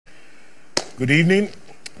Good evening.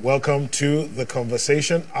 Welcome to The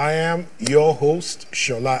Conversation. I am your host,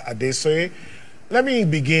 Sola Adesoye. Let me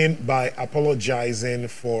begin by apologizing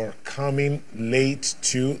for coming late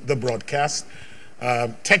to the broadcast.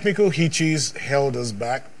 Technical hitches held us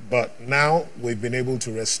back, but now we've been able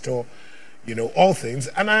to restore, all things.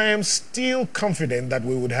 And I am still confident that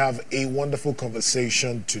we would have a wonderful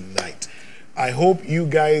conversation tonight. I hope you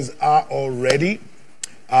guys are all ready.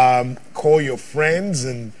 Call your friends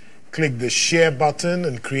and click the share button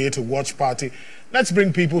and create a watch party. Let's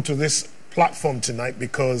bring people to this platform tonight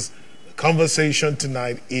because the conversation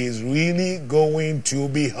tonight is really going to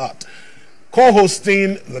be hot.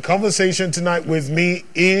 Co-hosting the conversation tonight with me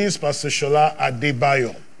is Pastor Sola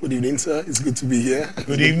Adebayo. Good evening, sir. It's good to be here.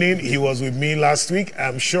 Good evening. He was with me last week.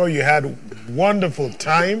 I'm sure you had a wonderful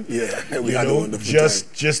time. Yeah, we had a wonderful time.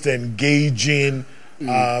 Just engaging.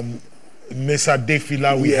 Miss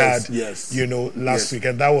Adefila we had, last week,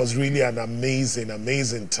 and that was really an amazing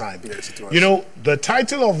time. Yes, it was. The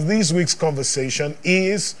title of this week's conversation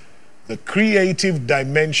is The Creative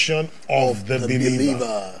Dimension of the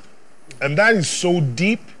Believer. And that is so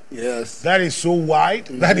deep. Yes. That is so wide.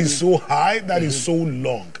 That is so high. That is so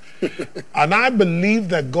long. And I believe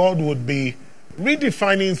that God would be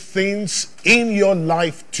redefining things in your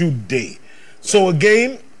life today. So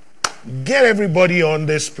again, get everybody on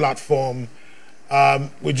this platform.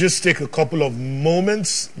 We'll just take a couple of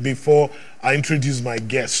moments before I introduce my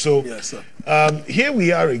guest. So yes, sir. Here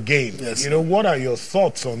we are again. Yes, what are your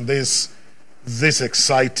thoughts on this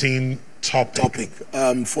exciting topic?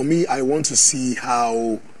 For me, I want to see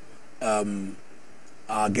how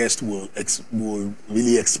our guest will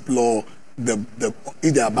really explore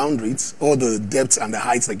either boundaries or the depths and the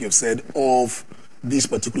heights, like you've said, of this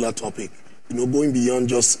particular topic. Going beyond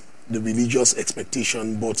just the religious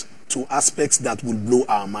expectation, but to aspects that will blow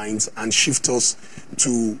our minds and shift us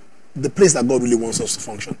to the place that God really wants us to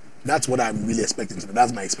function. That's what I'm really expecting today.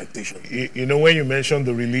 That's my expectation. When you mentioned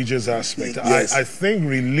the religious aspect, yes. I think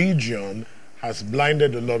religion has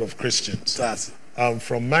blinded a lot of Christians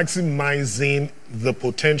from maximizing the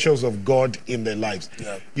potentials of God in their lives.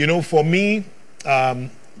 Yeah. For me,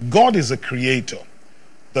 God is a creator.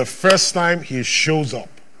 The first time he shows up,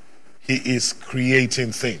 he is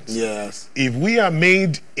creating things. Yes. If we are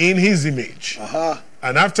made in his image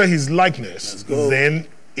and after his likeness, then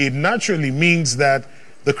it naturally means that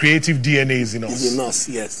the creative DNA is in us. Is in us,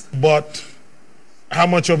 yes. But how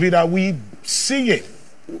much of it are we seeing?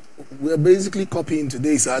 We're basically copying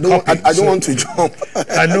today, so I don't want to jump.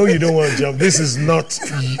 I know you don't want to jump. This is not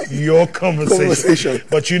your conversation.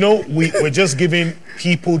 But we're just giving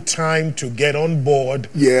people time to get on board.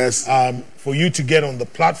 Yes. For you to get on the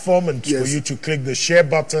platform and for you to click the share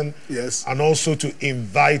button. Yes. And also to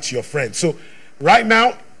invite your friends. So right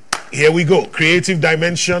now, here we go. Creative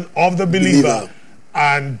Dimension of the Believer.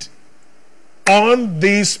 And on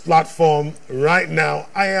this platform right now,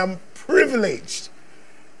 I am privileged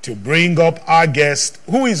to bring up our guest,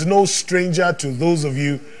 who is no stranger to those of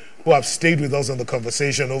you who have stayed with us on the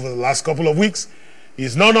conversation over the last couple of weeks.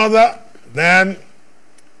 He's none other than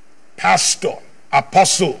Pastor,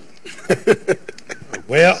 Apostle.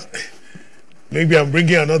 Well, maybe I'm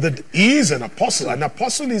bringing another. He is an apostle. An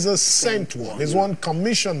apostle is a sent one. He's one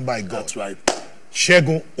commissioned by God. That's right.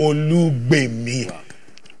 Segun Olugbemi.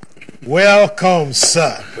 Welcome,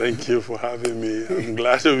 sir. Thank you for having me. I'm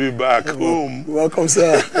glad to be back home. Welcome,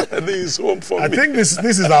 sir. I think it's home for me. I think this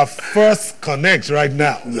is our first connect right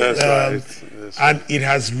now. That's right. And it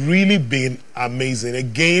has really been amazing.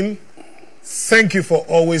 Again, thank you for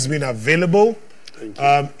always being available. Thank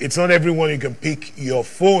you. It's not everyone you can pick your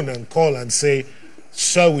phone and call and say,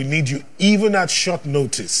 sir, we need you, even at short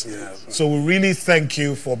notice. Yeah. So we really thank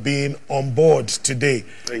you for being on board today.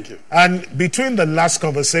 Thank you. And between the last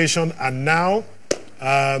conversation and now,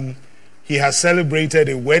 he has celebrated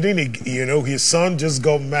a wedding. His son just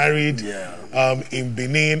got married in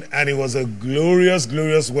Benin, and it was a glorious,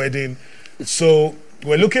 glorious wedding. So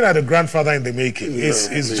we're looking at a grandfather in the making. It's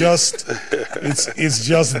just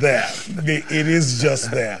there. It is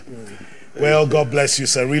just there. Well, God bless you,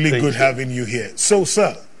 sir. Really good having you here. So,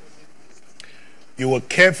 sir, you were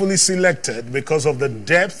carefully selected because of the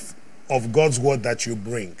depth of God's word that you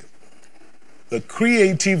bring. The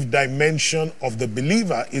creative dimension of the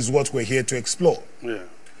believer is what we're here to explore. Yeah.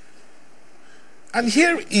 And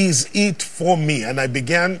here is it for me, and I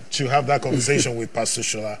began to have that conversation with Pastor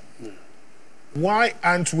Sola. Why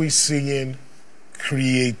aren't we seeing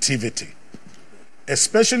creativity?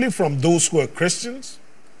 Especially from those who are Christians,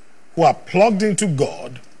 who are plugged into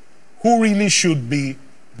God, who really should be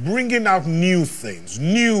bringing out new things,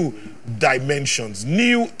 new dimensions,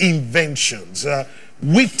 new inventions,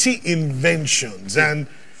 witty inventions and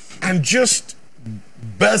just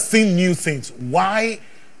birthing new things. Why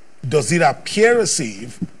does it appear as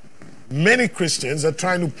if many Christians are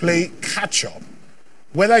trying to play catch up?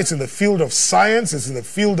 Whether it's in the field of science, it's in the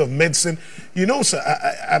field of medicine. You know, sir,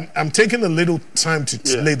 I'm taking a little time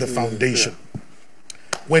to lay the foundation.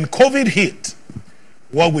 When COVID hit,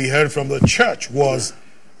 what we heard from the church was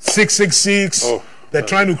 666. They're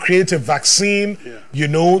trying to create a vaccine, you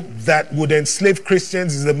know, that would enslave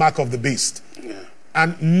Christians is the mark of the beast.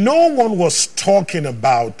 And no one was talking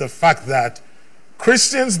about the fact that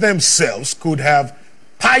Christians themselves could have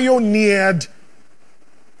pioneered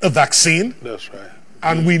a vaccine. That's right.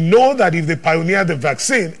 And we know that if they pioneered the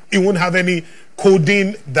vaccine, it won't have any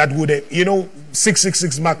coding that would, you know,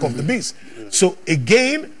 666 mark of the beast. So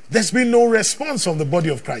again, there's been no response from the body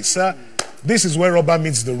of Christ. Sir, this is where rubber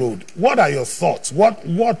meets the road. What are your thoughts? What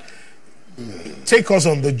take us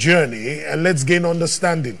on the journey and let's gain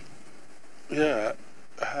understanding. Yeah,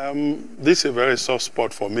 this is a very soft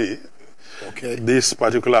spot for me. Okay. This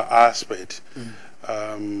particular aspect,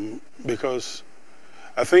 because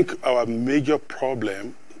I think our major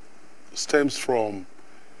problem stems from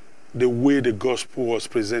the way the gospel was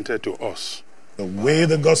presented to us. The way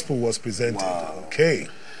the gospel was presented. Okay.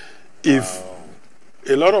 If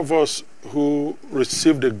a lot of us who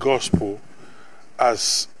receive the gospel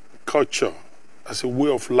as culture, as a way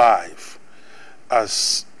of life,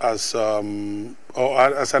 as an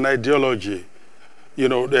ideology, you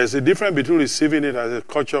know, there's a difference between receiving it as a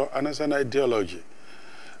culture and as an ideology.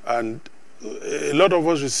 And a lot of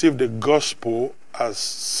us receive the gospel as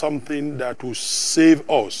something that will save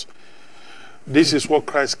us. This is what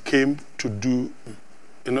Christ came to do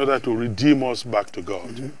in order to redeem us back to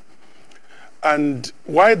God. And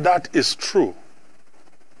why that is true,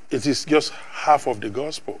 it is just half of the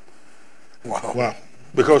gospel. Wow.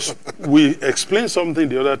 Because we explained something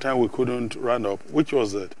the other time we couldn't run up, which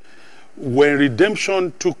was that when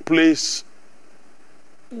redemption took place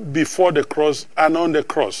before the cross and on the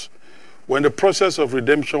cross, when the process of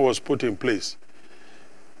redemption was put in place,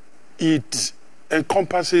 it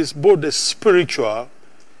encompasses both the spiritual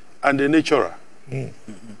and the natural.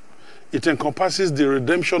 It encompasses the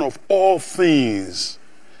redemption of all things.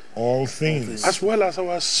 All things. As well as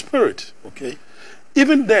our spirit. Okay.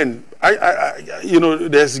 Even then, you know,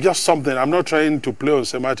 there's just something, I'm not trying to play on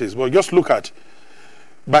semantics, but just look at,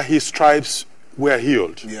 by his stripes we are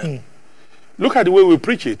healed. Look at the way we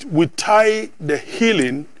preach it. We tie the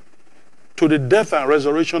healing to the death and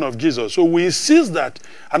resurrection of Jesus. So we insist that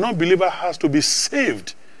an unbeliever has to be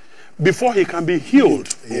saved before he can be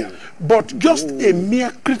healed. But just a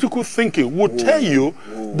mere critical thinking would tell you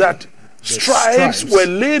that stripes were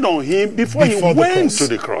laid on him before he went to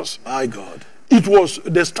the cross. My God. It was,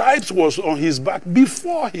 the stripes was on his back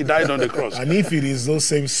before he died on the cross. And if it is those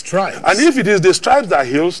same stripes. And if it is the stripes that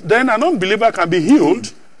heals, then an unbeliever can be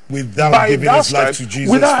healed without giving his life to Jesus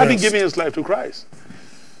without first. having given his life to Christ.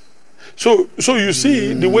 So you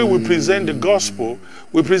see, the way we present the gospel,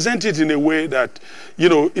 we present it in a way that, you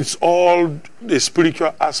know, it's all the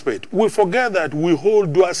spiritual aspect. We forget that we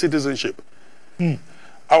hold dual citizenship.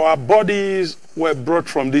 Our bodies were brought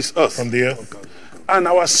from this earth. From the earth. And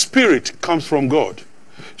our spirit comes from God.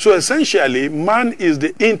 So essentially, man is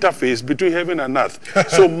the interface between heaven and earth.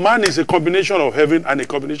 So man is a combination of heaven and a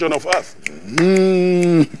combination of earth.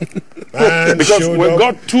 Because when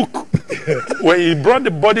God took, when he brought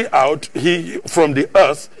the body out from the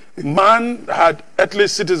earth, man had earthly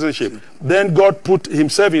citizenship. Then God put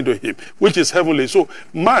himself into him, which is heavenly. So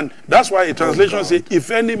man, that's why a translation says, if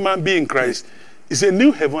any man be in Christ, it's a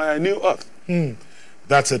new heaven and a new earth.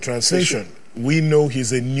 That's a translation. We know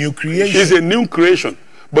he's a new creation. He's a new creation.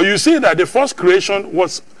 But you see that the first creation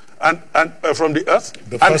was from the earth.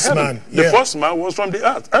 The first man. The first man was from the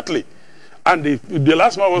earth, earthly. And the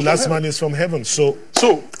last man was from heaven. Last man is from heaven. So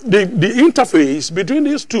the interface between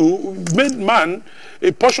these two made man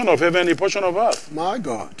a portion of heaven, a portion of earth. My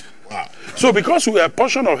God. wow. So because we are a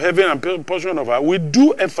portion of heaven and a portion of earth, we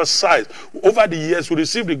do emphasize, over the years we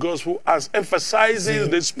receive the gospel as emphasizing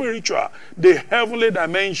the spiritual, the heavenly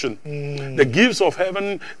dimension, the gifts of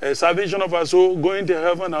heaven, salvation of our soul, going to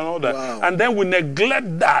heaven and all that. Wow. And then we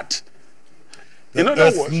neglect that. The in other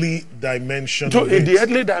earthly words, dimension. in the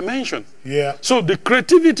earthly dimension. Yeah. So the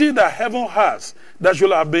creativity that heaven has, that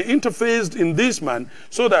should have been interfaced in this man,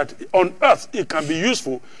 so that on earth it can be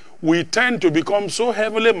useful, we tend to become so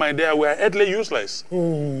heavenly minded we are earthly useless.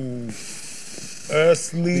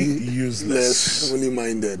 Earthly useless. Heavenly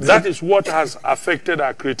minded. That is what has affected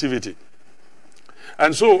our creativity.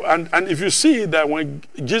 And so, and if you see that when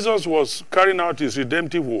Jesus was carrying out his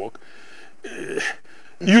redemptive work,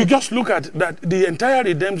 You just look at that. The entire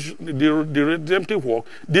redemption, the redemptive work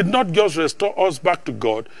did not just restore us back to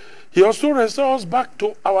God. He also restored us back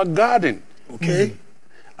to our garden. Okay.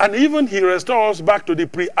 And even he restored us back to the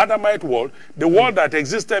pre-Adamite world, the world that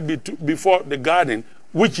existed before the garden,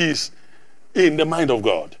 which is in the mind of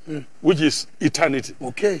God, which is eternity.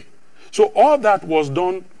 Okay. So all that was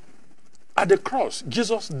done at the cross.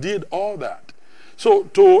 Jesus did all that. So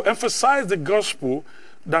to emphasize the gospel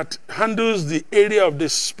that handles the area of the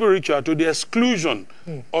spiritual to the exclusion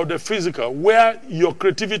of the physical, where your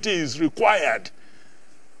creativity is required,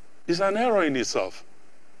 is an error in itself.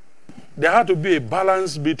 There had to be a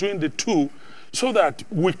balance between the two so that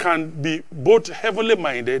we can be both heavenly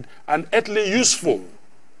minded and earthly useful.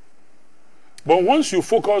 But once you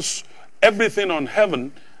focus everything on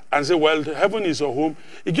heaven and say, well, heaven is a home,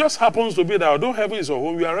 it just happens to be that although heaven is a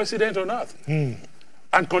home, you are resident on earth.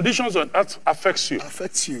 And conditions on earth affects you.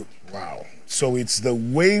 Affects you. Wow. So it's the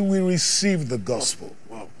way we receive the gospel.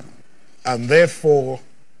 Wow. And therefore,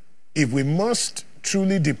 if we must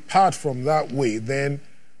truly depart from that way, then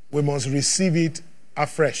we must receive it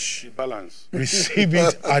afresh. Balance. Receive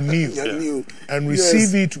it anew. Anew. And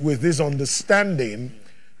receive it with this understanding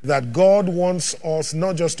that God wants us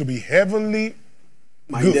not just to be heavenly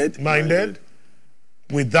minded,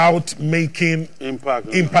 without making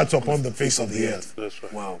impact upon the face of the earth. That's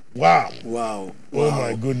right. Wow. Wow. Wow. Oh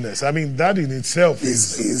my goodness. I mean, that in itself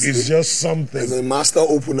is just something. It's a master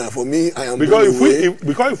opener for me. I am because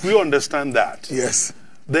if we understand that, yes,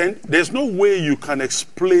 then there's no way you can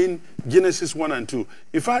explain Genesis 1 and 2.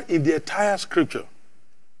 In fact, in the entire scripture,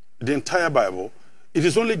 the entire Bible, it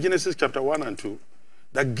is only Genesis chapter 1 and 2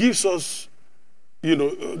 that gives us,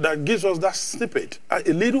 that snippet,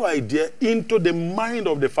 a little idea into the mind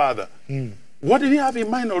of the Father. What did he have in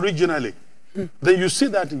mind originally? Then you see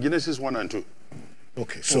that in Genesis 1 and 2.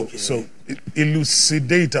 Okay, so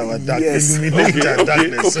elucidate our darkness, Yes. illuminate our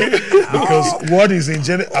darkness. Because what is in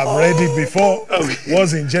Genesis, I've read it before,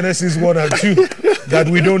 was in Genesis 1 and 2 that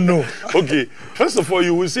we don't know. Okay, first of all,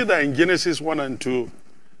 you will see that in Genesis 1 and 2,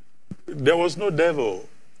 there was no devil.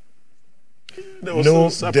 There was No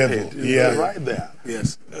serpent. devil, yeah. Right there.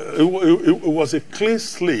 yes. It was a clean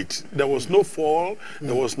slate. There was no fall.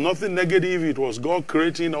 There was nothing negative. It was God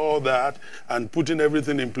creating all that and putting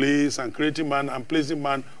everything in place and creating man and placing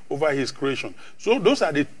man over his creation. So those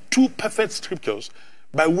are the two perfect scriptures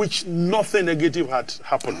by which nothing negative had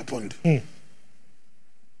happened.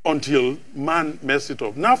 Until man messed it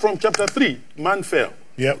up. Now from chapter 3, man fell.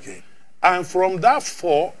 Yep. Okay. And from that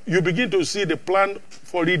fall, you begin to see the plan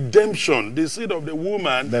for redemption, the seed of the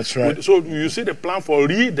woman. That's right. So you see the plan for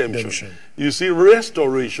redemption. You see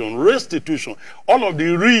restoration, restitution. All of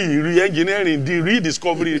the re-engineering, the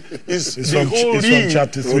rediscovery is the whole from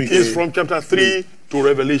chapter 3. Is from chapter 3 to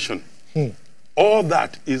Revelation. All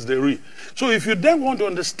that is the re. So if you then want to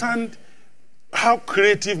understand how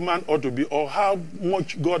creative man ought to be or how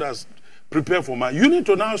much God has prepared for man, you need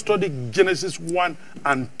to now study Genesis 1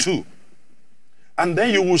 and 2. And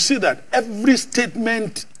then you will see that every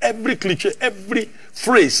statement, every cliche, every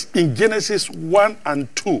phrase in Genesis 1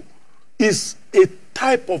 and 2 is a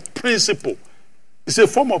type of principle. It's a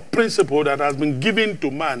form of principle that has been given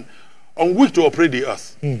to man on which to operate the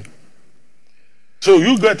earth. So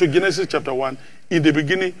you go to Genesis chapter 1, in the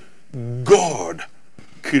beginning, God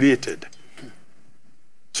created.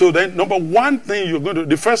 So then, number one thing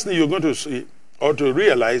the first thing you're going to see or to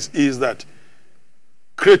realize is that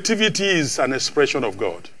creativity is an expression of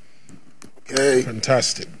God. Okay.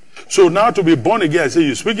 Fantastic. So now to be born again, I say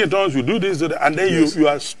you speak in tongues, you do this, and then you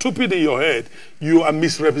are stupid in your head, you are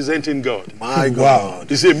misrepresenting God. My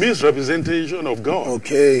God. It's a misrepresentation of God.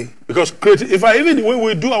 Okay. Because even the way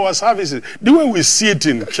we do our services, the way we see it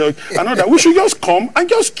in church, and all that, we should just come and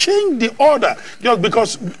just change the order. Just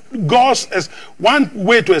because one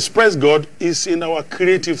way to express God is in our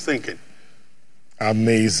creative thinking.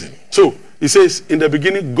 Amazing. So it says, in the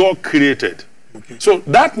beginning, God created. Okay. So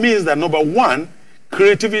that means that number one,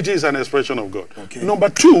 creativity is an expression of God. Okay. Number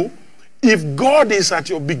two, if God is at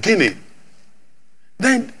your beginning,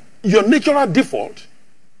 then your natural default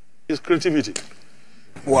is creativity.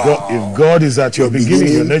 Wow. If God is at your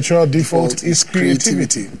beginning, your natural default is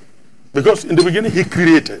creativity. Because in the beginning, he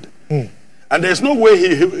created. And there's no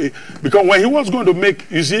way because when he was going to make,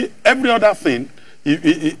 you see, every other thing,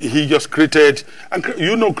 he just created. And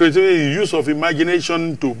creativity is use of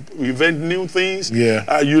imagination to invent new things. Yeah.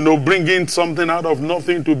 Bringing something out of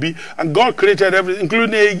nothing to be. And God created everything,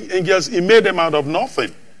 including angels. He made them out of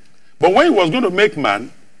nothing. But when he was going to make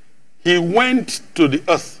man, he went to the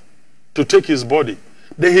earth to take his body.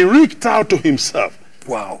 Then he reached out to himself.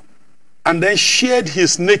 Wow. and then shared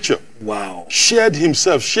his nature. Wow. Shared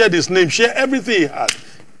himself, shared his name, shared everything he had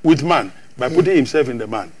with man by putting himself in the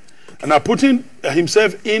man. And now putting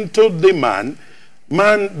himself into the man,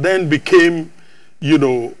 man then became, you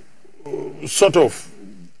know, sort of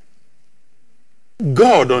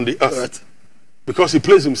God on the earth. Because he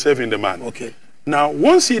placed himself in the man. Okay. Now,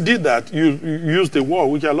 once he did that, you used the word,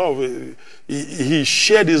 which I love, he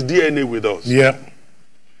shared his DNA with us. Yeah.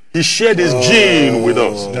 He shared his gene with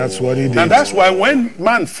us. That's what he did. And that's why when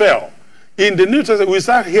man fell, in the New Testament, we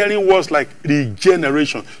start hearing words like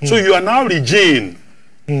regeneration. So you are now regened.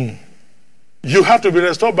 You have to be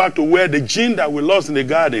restored back to where the gene that we lost in the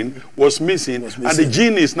garden was missing. And the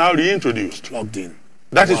gene is now reintroduced. Plugged in.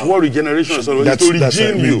 That is what regeneration is. So That's to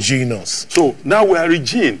regene you. regene us. So now we are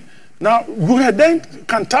regened. Now we then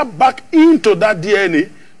can tap back into that DNA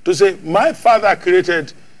to say, my father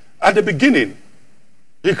created at the beginning.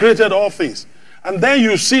 He created all things. And then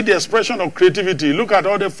you see the expression of creativity. Look at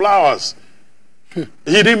all the flowers. He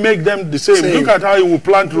didn't make them the same. Look at how he will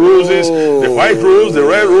plant roses, the white rose, the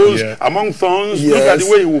red rose, among thorns. Look at the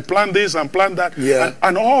way he will plant this and plant that,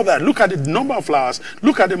 and all that. Look at the number of flowers.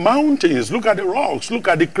 Look at the mountains. Look at the rocks. Look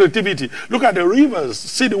at the creativity. Look at the rivers.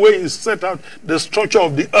 See the way he set out the structure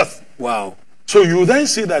of the earth. Wow. So you then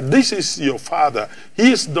see that this is your father.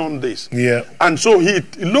 He's done this. Yeah. And so he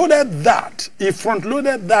loaded that. He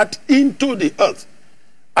front-loaded that into the earth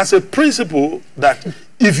as a principle that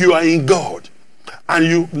if you are in God, and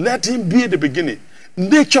you let him be the beginning,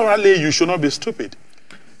 naturally you should not be stupid.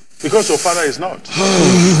 Because your father is not.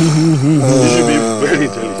 You should be very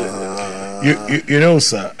intelligent. You know,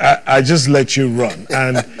 sir, I just let you run.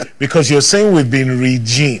 And because you're saying we've been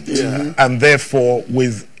regened, and therefore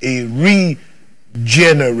with a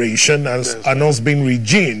regeneration and us being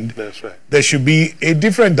regened, there should be a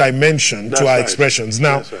different dimension to our expressions.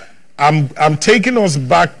 Now, I'm taking us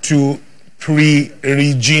back to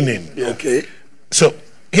pre-regening. Okay. So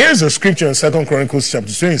here's a scripture in 2 Chronicles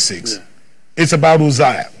chapter 26. It's about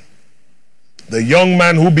Uzziah, the young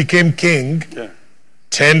man who became king,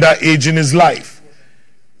 tender age in his life.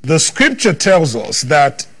 The scripture tells us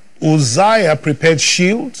that Uzziah prepared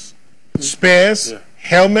shields, spears,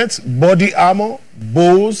 helmets, body armor,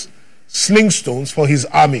 bows, slingstones for his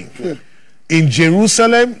army. In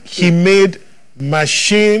Jerusalem, he made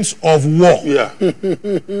machines of war.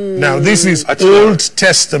 Now this is Old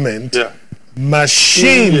Testament.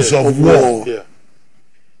 Machines of war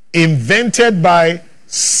invented by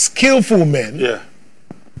skillful men.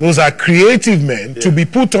 Those are creative men to be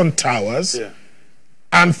put on towers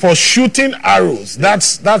and for shooting arrows.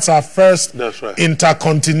 That's our first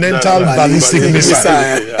intercontinental ballistic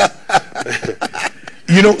missile.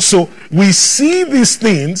 You know, so we see these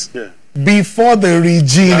things before the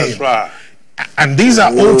regening. And these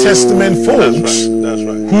are Old Testament folks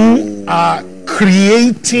who are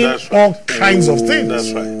creating all kinds of things.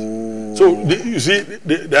 That's right. So you see,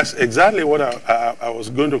 that's exactly what I was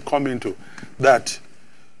going to come into. That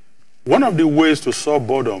one of the ways to solve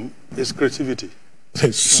boredom is creativity.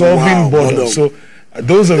 Solving boredom. So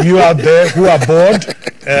those of you out there who are bored,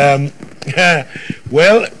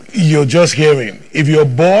 well, you're just hearing. If you're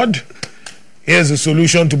bored, here's a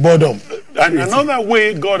solution to boredom. And another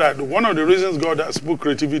way one of the reasons God has put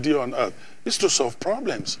creativity on earth is to solve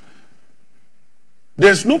problems.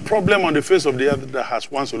 There's no problem on the face of the earth that has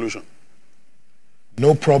one solution.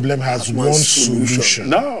 No problem has one solution.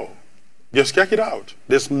 No. Just check it out.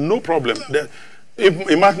 There's no problem.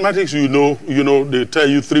 In mathematics, you know, they tell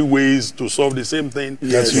you 3 ways to solve the same thing.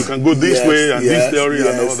 Yes. You can go this way and this theory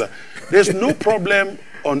and all that. There's no problem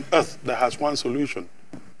on earth that has one solution.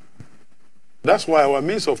 That's why our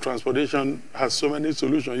means of transportation has so many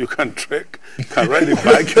solutions. You can trek, you can ride a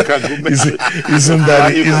bike, you can go. Isn't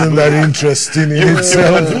that interesting in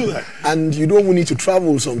itself? You can do that. And you don't need to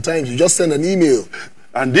travel sometimes. You just send an email.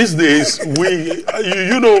 And these days,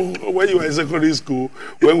 you know, when you were in secondary school,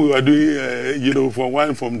 when we were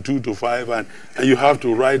doing, from 2 to 5, and you have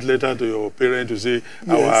to write letter to your parent to say,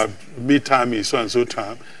 our midterm is so-and-so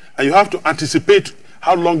time. And you have to anticipate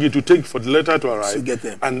how long it will take for the letter to arrive, to get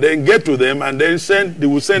them, and then get to them, and then they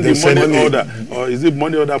will send the money order, or is it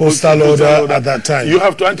money order? Postal order at that time. You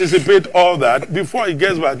have to anticipate all that before it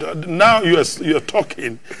gets back. Now you're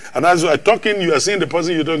talking, and as you are talking, you are seeing the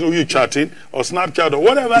person you're talking to, you chatting or Snapchat or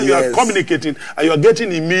whatever you are communicating, and you are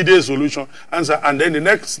getting immediate solution answer, and then the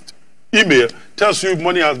next email tells you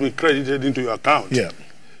money has been credited into your account.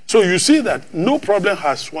 So you see that no problem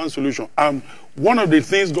has one solution. One of the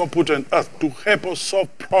things God put on earth to help us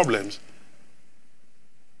solve problems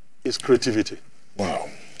is creativity. Wow.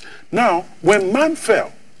 Now, when man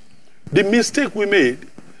fell, the mistake we made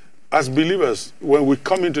as believers, when we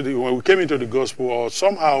came into the gospel, or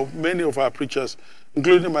somehow many of our preachers,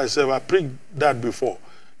 including myself, I preached that before.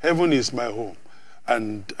 Heaven is my home.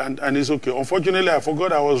 And it's okay. Unfortunately, I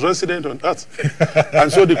forgot I was resident on earth. And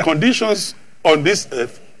so the conditions on this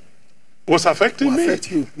earth was affecting me.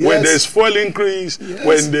 Yes. When there's fuel increase,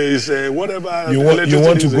 when there's whatever. You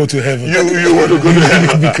want to go to heaven. You want to go to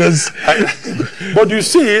heaven. Because but you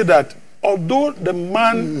see that although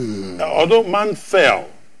man fell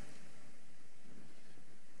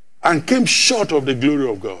and came short of the glory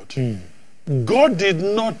of God, God did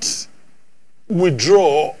not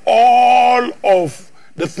withdraw all of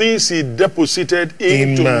the things he deposited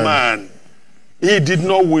into man. He did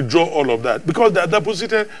not withdraw all of that because they are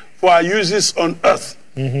deposited for our uses on earth.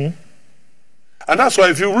 And that's why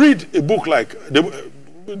if you read a book like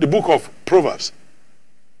the book of Proverbs,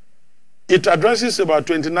 it addresses about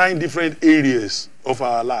 29 different areas of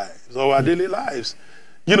our lives, of our daily lives.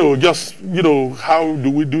 How do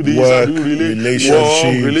we do this? Work, how do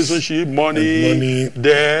we relationship, money,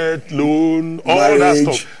 debt, loan, all that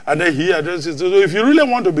stuff. And then he addresses. So if you really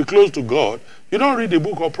want to be close to God, you don't read the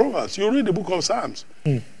book of Proverbs. You read the book of Psalms.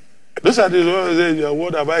 Those are the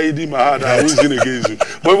what have I hid in my heart? I will sin against you.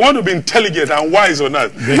 But we want to be intelligent and wise on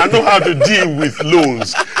that, and know how to deal with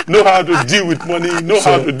loans, know how to deal with money, know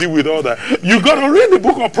how to deal with all that. You got to read the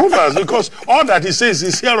book of Proverbs because all that he says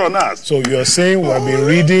is here on earth. So you're saying we have been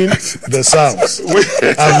reading the Psalms,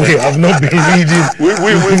 and we have not been reading.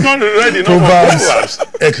 We've not read enough Proverbs,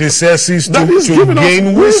 Ecclesiastes to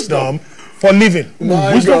gain wisdom for living.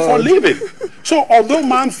 Wisdom for living. So although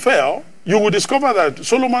man fell, you will discover that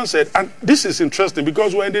Solomon said, and this is interesting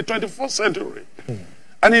because we're in the 21st century.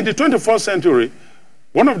 And in the 21st century,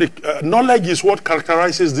 one of the knowledge is what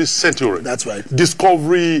characterizes this century. That's right.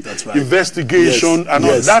 Discovery, investigation, and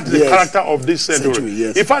all. That's the character of this century.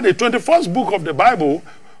 In fact, the 21st book of the Bible,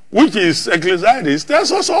 which is Ecclesiastes,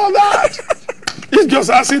 tells us all that. He's just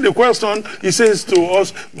asking the question. He says to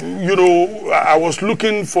us, I was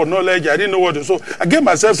looking for knowledge. I didn't know what to. So I gave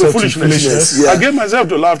myself to foolishness. I gave myself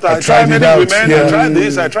to laughter. I tried many women. I tried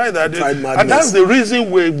this. I tried that. And that's the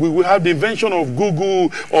reason we have the invention of Google,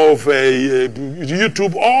 of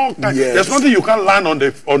YouTube. All kinds. There's nothing you can't learn on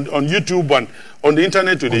YouTube and on the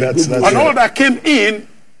internet today. And all that came in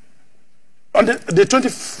on the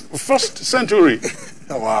 21st century.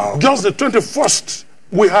 Wow. Just the 21st.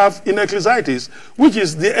 We have in Ecclesiastes, which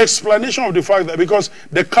is the explanation of the fact that because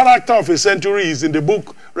the character of a century is in the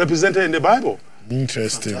book represented in the Bible.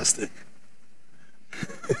 Interesting. Fantastic.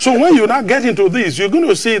 So when you now get into this, you're going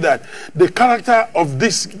to see that the character of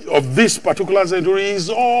this particular century is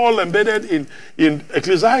all embedded in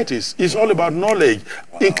Ecclesiastes. It's all about knowledge,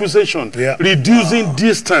 inquisition, reducing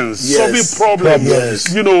distance, solving problems,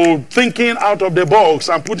 thinking out of the box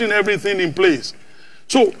and putting everything in place.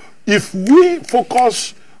 So if we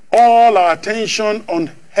focus all our attention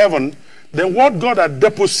on heaven, then what God had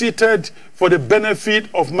deposited for the benefit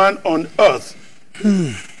of man on earth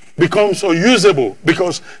becomes unusable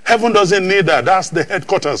because heaven doesn't need that. That's the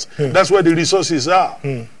headquarters. That's where the resources are.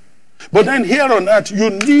 But then here on earth,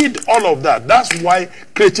 you need all of that. That's why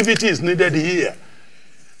creativity is needed here.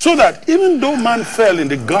 So that even though man fell in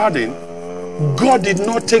the garden, God did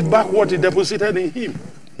not take back what he deposited in him.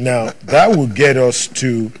 Now, that will get us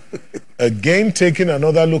to, again, taking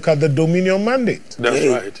another look at the dominion mandate. That's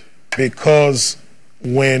right. Because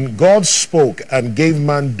when God spoke and gave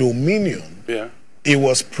man dominion, it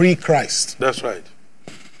was pre-Christ. That's right.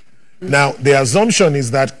 Now, the assumption is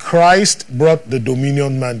that Christ brought the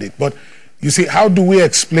dominion mandate. But, you see, how do we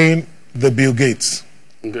explain the Bill Gates?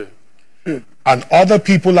 Okay. And other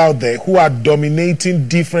people out there who are dominating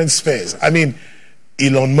different spheres? I mean,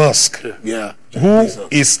 Elon Musk, who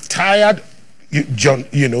is tired, Jeff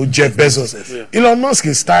Bezos. Elon Musk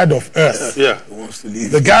is tired of Earth. He wants to leave.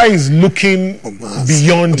 The guy is looking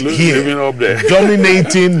beyond here, up there.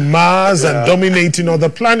 dominating Mars and dominating other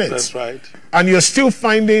planets. That's right. And you're still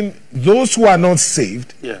finding those who are not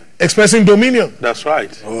saved expressing dominion. That's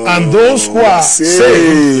right. And those who are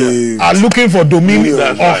saved are looking for dominion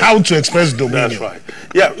or how to express dominion. That's right.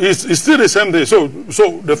 Yeah, it's still the same thing. So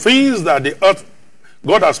the things that the earth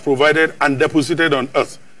God has provided and deposited on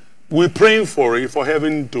earth, we're praying for it, for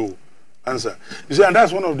heaven to answer. You see, and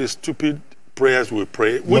that's one of the stupid prayers we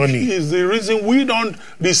pray, which is the reason we don't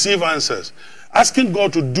receive answers. Asking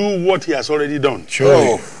God to do what he has already done.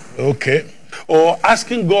 Sure. Okay. Or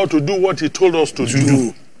asking God to do what he told us to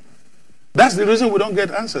do. That's the reason we don't get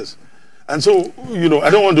answers. And so, I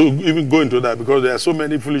don't want to even go into that because there are so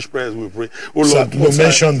many foolish prayers we pray. Oh Lord, we'll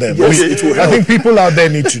mention them. Yes, I think people out there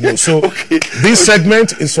need to know. So this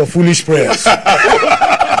segment is for foolish prayers.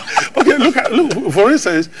 Okay, look. For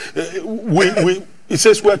instance, it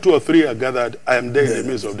says where 2 or 3 are gathered, I am there in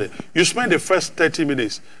the midst of them. You spend the first 30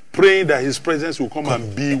 minutes praying that His presence will come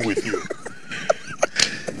and be with you.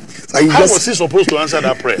 How was He supposed to answer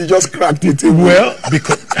that prayer? He just cracked it. Well,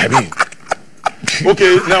 because I mean,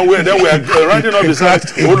 okay, now we are rounding up the side.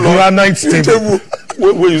 Oh Lord,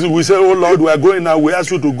 we say, oh Lord, we are going now. We ask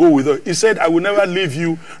you to go with us. He said, I will never leave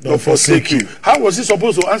you nor forsake you. How was He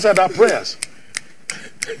supposed to answer that prayers?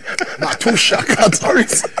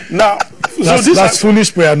 Now, that's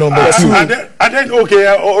foolish prayer number 2. And then, okay,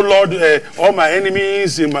 oh Lord, all my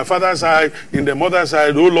enemies in my father's side, in the mother's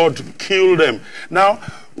side, oh Lord, kill them. Now,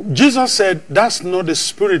 Jesus said, that's not the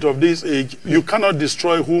spirit of this age. You cannot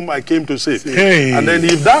destroy whom I came to save. Hey. And then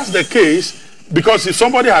if that's the case, because if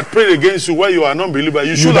somebody had prayed against you while you are a non-believer,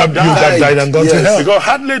 you should have died. You have died and gone to hell. Because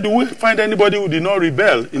hardly do we find anybody who did not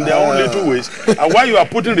rebel in their own little ways. And while you are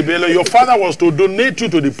putting rebellion, your father was to donate you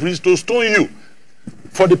to the priest to stone you.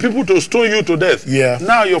 For the people to stone you to death. Yeah.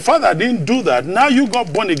 Now your father didn't do that. Now you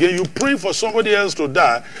got born again. You pray for somebody else to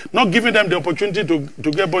die, not giving them the opportunity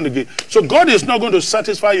to get born again. So God is not going to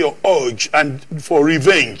satisfy your urge and for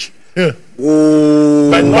revenge. Yeah.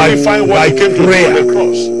 By nullifying what He came to do on the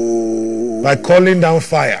cross. By calling down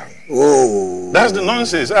fire. That's the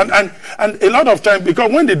nonsense. And a lot of time,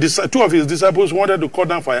 because when the 2 of His disciples wanted to call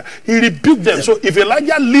down fire, He rebuked them. So if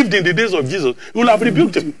Elijah lived in the days of Jesus, He would have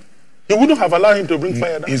rebuked him. He wouldn't have allowed him to bring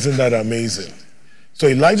fire down. Isn't that amazing? So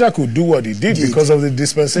Elijah could do what he did because of the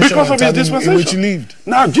dispensation, in which he lived.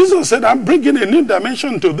 Now Jesus said, I'm bringing a new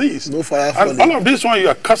dimension to this. No fire and all of this one, you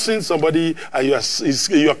are cursing somebody, and you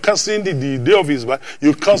are cursing the day of His birth.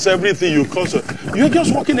 You curse everything, you curse. You're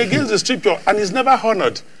just walking against the scripture, and it's never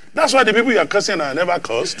honored. That's why the people you are cursing are never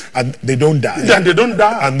cursed. And they don't die. And they don't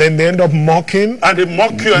die. And then they end up mocking. And they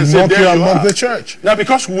mock you and say, there you mock are. the church. Now,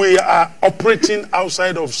 because we are operating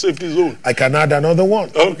outside of safety zone. I can add another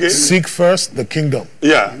one. Okay. Seek first the kingdom.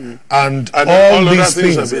 Yeah. And all these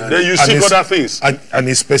things. Then you seek other things. And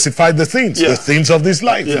He specified the things. Yeah. The things of this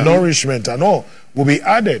life, nourishment and all, will be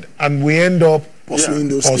added. And we end up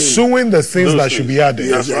pursuing the things that should be added.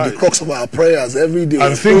 Yes, right. The crux of our prayers every day.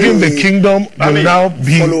 I'm thinking the kingdom will now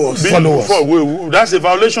be follow us. That's a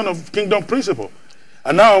violation of kingdom principle.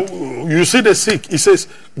 And now you see the sick. He says,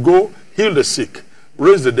 go heal the sick,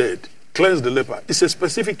 raise the dead, cleanse the leper. It's a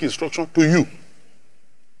specific instruction to you.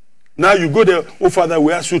 Now you go there, oh Father,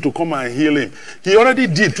 we ask you to come and heal him. He already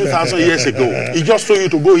did 2,000 years ago. He just told you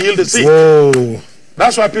to go heal the sick. Whoa.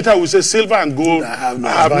 That's why Peter will say, silver and gold I have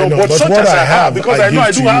no, but such what as I have, because I know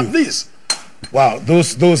I do have this. Wow,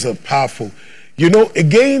 those are powerful. You know,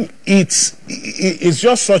 again, it's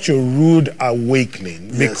just such a rude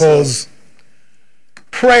awakening, because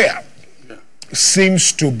prayer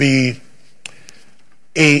seems to be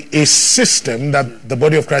a system that the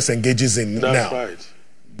body of Christ engages in now. That's right.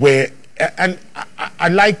 Where, and I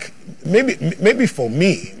like, maybe for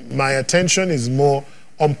me, my attention is more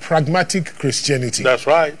on pragmatic Christianity. That's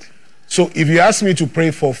right. So if you ask me to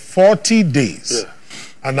pray for 40 days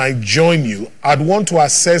and I join you, I'd want to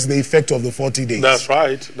assess the effect of the 40 days. That's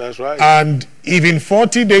right. That's right. And if in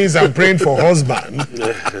 40 days I'm praying for husband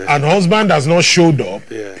and husband has not showed up,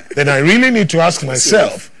 then I really need to ask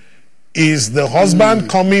myself, is the husband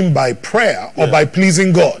coming by prayer or by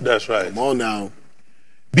pleasing God? That's right. Come on now.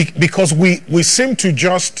 Because we seem to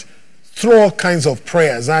just throw all kinds of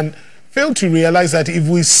prayers and fail to realize that if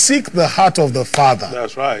we seek the heart of the Father,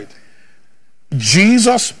 that's right.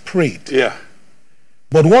 Jesus prayed. Yeah.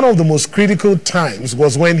 But one of the most critical times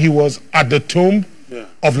was when He was at the tomb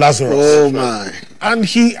of Lazarus. Oh my. And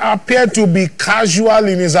He appeared to be casual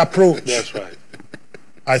in His approach. That's right.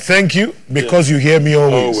 I thank you because you hear me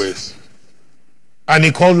always. Always. And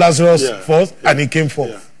He called Lazarus forth and he came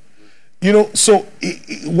forth. You know, so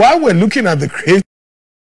while we're looking at the creation,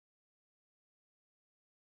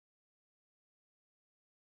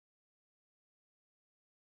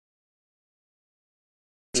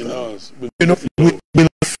 you know, we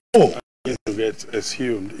fall to get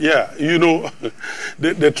assumed. Yeah, you know,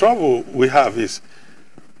 the trouble we have is,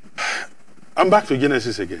 I'm back to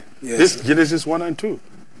Genesis again. Yes. This Genesis 1 and 2.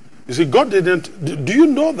 You see, God didn't. Do you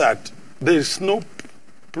know that there's no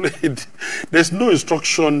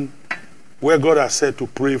instruction where God has said to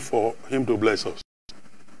pray for Him to bless us?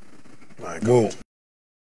 My God.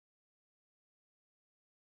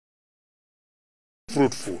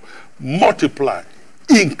 Fruitful, multiply,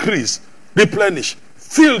 increase, replenish,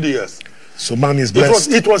 fill the earth. So man is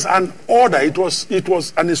blessed. It was an order. It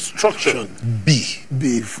was an instruction. Be.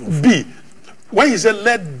 When He said,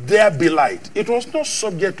 "Let there be light," it was not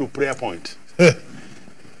subject to prayer point.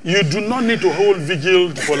 You do not need to hold vigil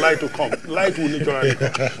for light to come. Light will naturally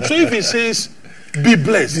come. So if he says, be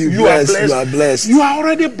blessed, you are blessed. You are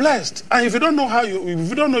already blessed. And if you don't know if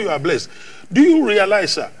you don't know you are blessed, do you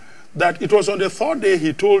realize, sir, that it was on the third day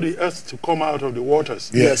he told the earth to come out of the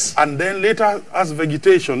waters? Yes. And then later, as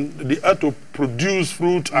vegetation, the earth to produce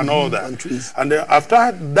fruit and all that. And trees. And then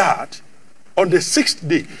after that, on the sixth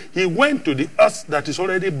day, he went to the earth that is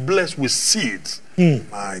already blessed with seeds.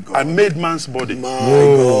 My God. And made man's body. My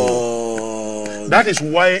God. That is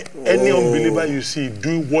why any unbeliever you see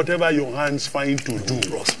doing whatever your hands find to do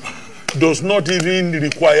does not even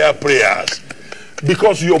require prayers.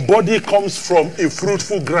 Because your body comes from a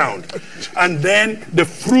fruitful ground. And then the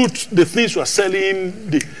fruit, the things you are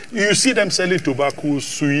selling, you see them selling tobacco,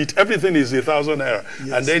 sweet, everything is 1,000 naira.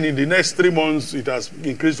 Yes. And then in the next 3 months, it has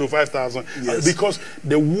increased to 5,000. Yes. Because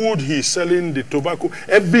the wood he's selling, the tobacco,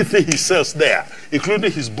 everything he sells there,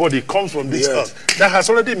 including his body, comes from this earth. That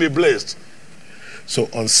has already been blessed. So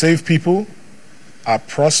unsaved people are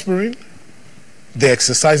prospering. They're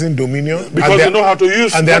exercising dominion. Because they know how to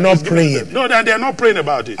use it. And they're not praying. No, they're not praying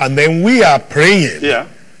about it. And then we are praying. Yeah.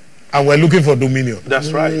 And we're looking for dominion.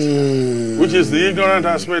 That's right. Which is the ignorant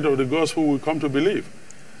aspect of the gospel we come to believe.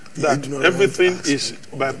 That everything is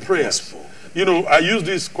by prayers. You know, I use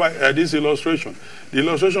this this illustration. The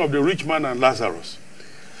illustration of the rich man and Lazarus.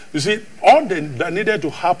 You see, all that needed to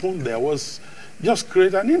happen there was just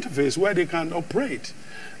create an interface where they can operate.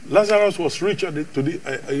 Lazarus was rich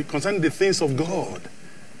concerning the things of God.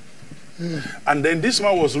 And then this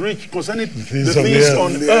man was rich concerning the things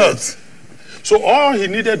on earth. So all he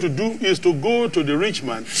needed to do is to go to the rich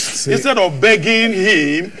man. Instead of begging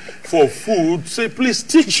him for food, say, please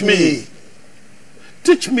teach me.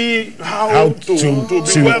 Teach me how to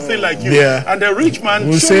be wealthy like you. Yeah. And the rich man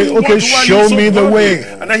will say, okay, show me the way.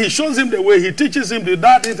 And then he shows him the way. He teaches him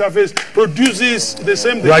that interface produces the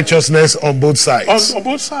same thing. Righteousness on both sides. On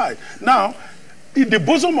both sides. Now, in the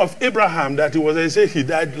bosom of Abraham, that he was, I say he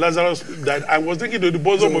died, Lazarus died. I was thinking to the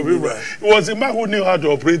bosom of Abraham. It was a man who knew how to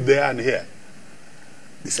operate there and here.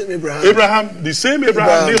 The same Abraham. The same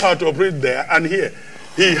Abraham knew how to operate there and here.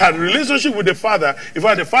 He had a relationship with the father. In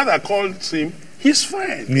fact, the father called him his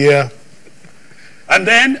friend. Yeah. And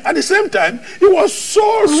then at the same time, he was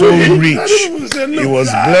so rich. He was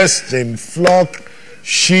blessed in flock,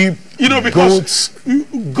 sheep, because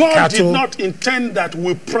God cattle. did not intend that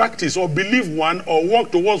we practice or believe one or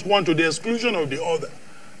work towards one to the exclusion of the other.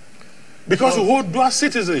 Because we hold dual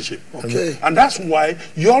citizenship. Okay. And that's why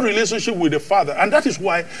your relationship with the Father, and that is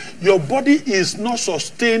why your body is not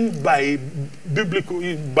sustained by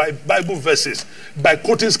Bible verses, by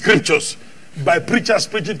quoting scriptures, by preachers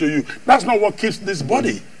preaching to you. That's not what keeps this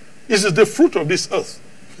body. It is the fruit of this earth.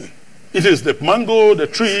 It is the mango, the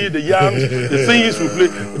tree, the yams, the things we play,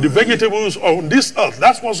 the vegetables on this earth.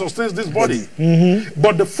 That's what sustains this body.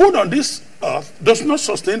 But the food on this earth does not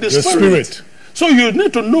sustain the spirit. So you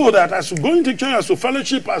need to know that as you go into church, as you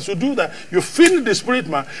fellowship, as you do that, you feed the spirit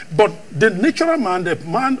man. But the natural man, the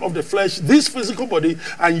man of the flesh, this physical body,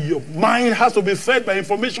 and your mind has to be fed by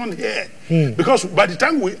information here. Because by the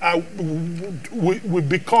time we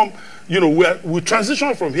become, we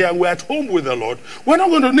transition from here and we're at home with the Lord, we're not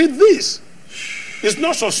going to need this. It's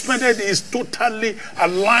not suspended, it's totally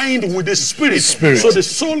aligned with the spirit. So the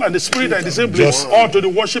soul and the spirit are in the same place, or to the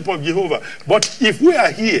worship of Jehovah. But if we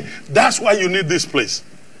are here, that's why you need this place.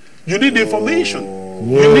 You need information.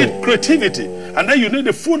 You need creativity. And then you need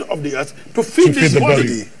the food of the earth to feed this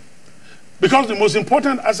body. Because the most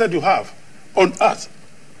important asset you have on earth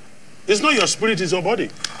is not your spirit, it's your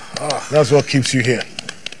body. That's what keeps you here.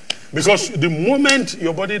 Because the moment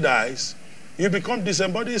your body dies, you become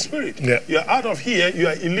disembodied spirit. You are out of here, you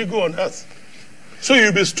are illegal on earth. So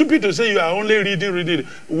you'll be stupid to say you are only reading.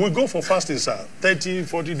 We go for fasting, sir. 30,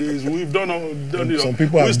 40 days. We've done it. Some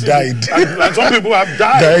people have died. And some people have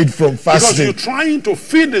died from fasting. Because you're trying to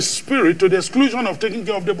feed the spirit to the exclusion of taking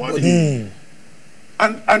care of the body.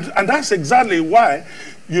 And that's exactly why,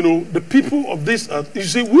 the people of this earth, you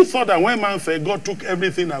see, we thought that when man fell, God took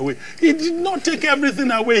everything away. He did not take everything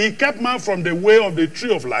away. He kept man from the way of the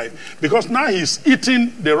tree of life. Because now he's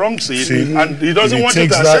eating the wrong seed, and he doesn't want to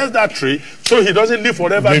access that tree, so he doesn't live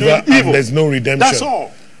forever doing evil. There's no redemption. That's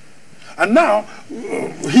all. And now,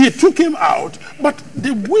 he took him out, but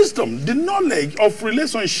the wisdom, the knowledge of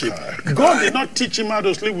relationship, God did not teach him how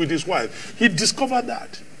to sleep with his wife. He discovered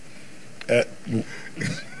that.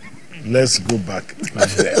 Let's go back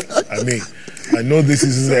there. I mean, I know this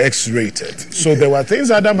is X-rated. So there were things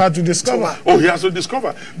Adam had to discover. Oh, he has to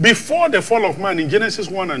discover. Before the fall of man in Genesis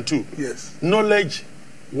 1 and 2, knowledge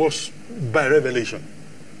was by revelation.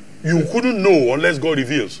 You couldn't know unless God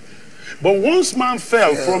reveals. But once man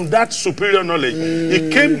fell from that superior knowledge, he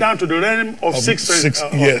came down to the realm of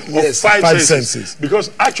five senses. Because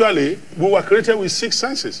actually, we were created with 6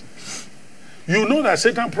 senses. You know that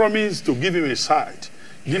Satan promised to give him a sight,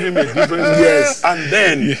 give him a different and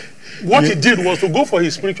then what he did was to go for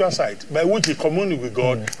his spiritual sight, by which he communed with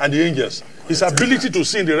God and the angels. His ability to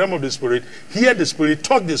see in the realm of the spirit, hear the spirit,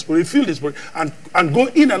 talk the spirit, feel the spirit, and go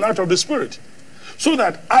in and out of the spirit. So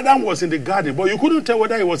that Adam was in the garden, but you couldn't tell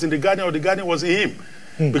whether he was in the garden or the garden was in him.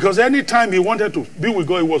 Because any time he wanted to be with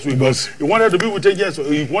God, he was with God. He wanted to be with angels,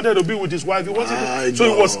 he wanted to be with his wife, he wasn't.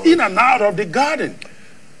 So he was in and out of the garden.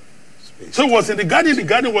 So he was in the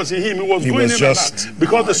garden was in him. He was going in and out.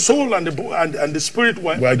 Because the soul and the spirit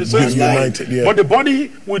were united. Yeah. But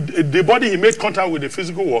the body he made contact with the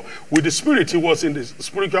physical world. With the spirit, he was in the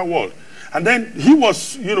spiritual world. And then he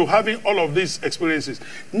was, having all of these experiences.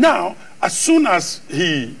 Now, as soon as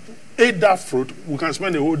he ate that fruit, we can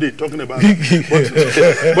spend the whole day talking about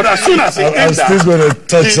it. But as soon as he ate that, I'm still going to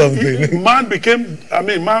touch something.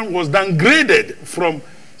 Man was downgraded from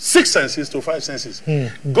 6 senses to 5 senses.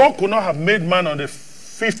 God could not have made man on the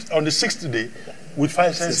 6th day with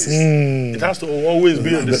 5 senses. It has to always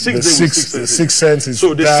be on the 6th day with 6 senses. 6 senses.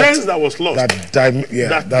 So the sense that was lost, that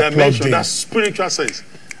dimension, that spiritual sense,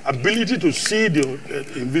 ability to see the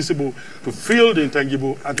invisible, to feel the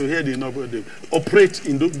intangible, and to hear the inaudible, operate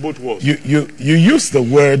in both worlds. You use the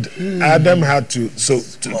word Adam had to,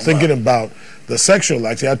 thinking about the sexual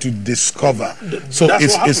act, he had to discover. So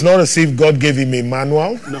it's not as if God gave him a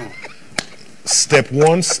manual. No. Step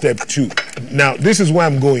 1, step 2. Now, this is where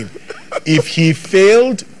I'm going. If he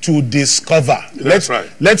failed to discover,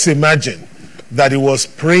 let's imagine that he was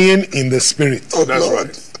praying in the spirit. Oh, that's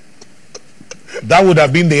right. That would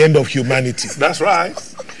have been the end of humanity. That's right.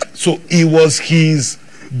 So it was his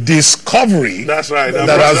discovery that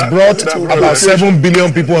has brought about 7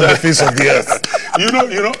 billion people on the face of the earth.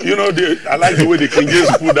 I like the way the King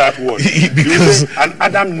James put that word. Because and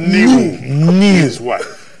Adam knew his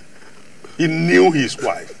wife. He knew his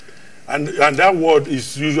wife. And that word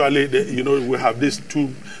is usually, we have these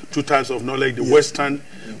two types of knowledge. The Western,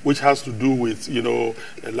 which has to do with,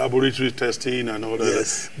 laboratory testing and all that.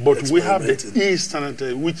 Yes. But we have the Eastern,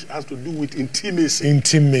 which has to do with intimacy.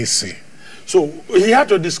 Intimacy. So he had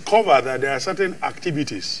to discover that there are certain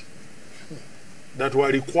activities that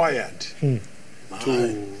were required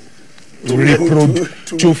to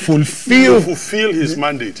fulfill his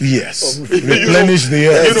mandate. Yes, replenish the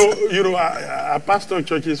earth. I pastored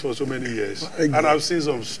churches for so many years, and I've seen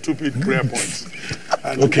some stupid prayer points.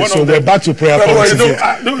 And okay, so we're back to prayer points.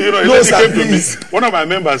 One of my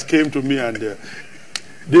members came to me, and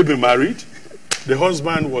they've been married. The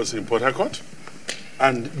husband was in Port Harcourt,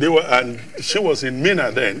 and she was in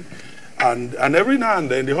Mina then. And every now and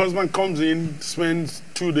then the husband comes in, spends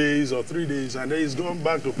 2 days or 3 days, and then he's gone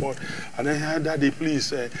back to port. And then, Daddy,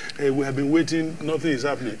 please, we have been waiting, nothing is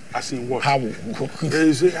happening. I say, what? How? He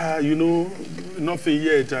say, nothing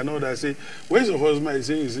yet. And all that. I say, where's your husband? He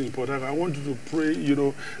says he's in Port Harcourt. I want you to pray,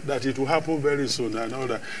 that it will happen very soon and all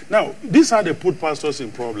that. Now, these are the put pastors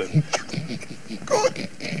in problem. God.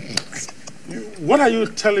 What are you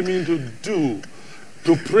telling me to do?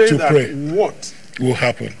 To pray what will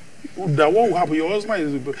happen? That what will happen? Your husband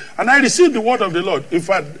is, and I received the word of the Lord. In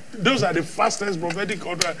fact, those are the fastest prophetic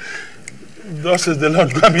order. Thus says the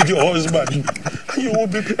Lord, grab me your husband. You will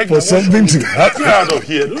be pregnant. For something to happen. Get out of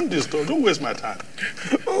here. Don't disturb. Don't waste my time.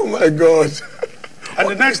 Oh my God. And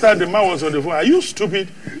the next time the man was on the phone, are you stupid?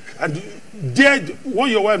 And want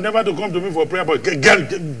your wife never to come to me for prayer, but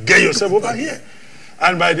get yourself over here.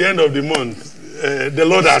 And by the end of the month, the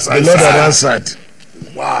Lord has answered. The Lord has answered.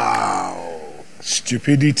 Wow.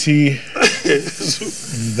 Stupidity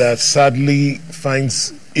that sadly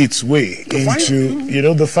finds its way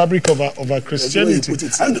into the fabric of our Christianity.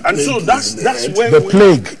 And so that's where the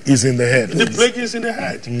plague is in the head. The plague is in the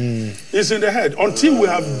head. It's in the head. Until we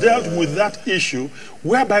have dealt with that issue,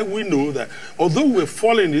 whereby we know that although we're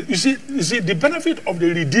falling, you see, the benefit of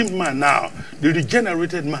the redeemed man now, the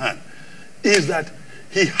regenerated man, is that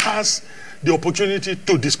he has the opportunity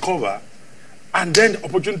to discover, and then the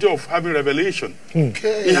opportunity of having revelation.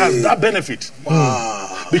 Okay. He has that benefit.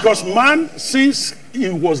 Wow. Because man, since he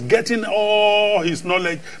was getting all his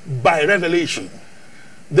knowledge by revelation,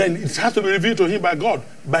 then it has to be revealed to him by God,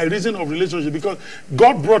 by reason of relationship. Because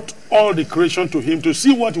God brought all the creation to him to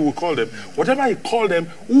see what he would call them. Whatever he called them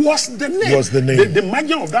was the name. Was the name. The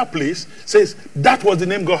manager of that place says that was the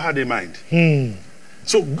name God had in mind.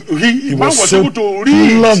 So he was able to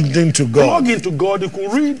read. Plugged into God. Plugged into God. He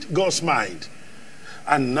could read God's mind.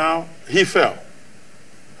 And now he fell.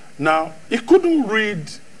 Now he couldn't read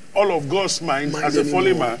all of God's mind as a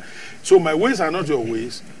fallen man. So my ways are not your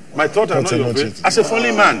ways. My thoughts are not your ways. As a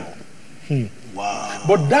fallen man. Wow.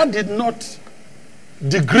 But that did not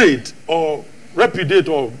degrade or repudiate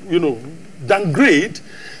or, downgrade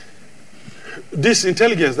this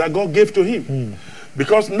intelligence that God gave to him.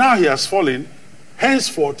 Because now he has fallen,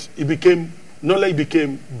 henceforth knowledge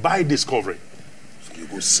became by discovery. So you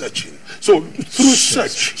go searching. So through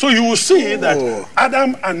search. So you will see that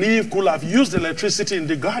Adam and Eve could have used electricity in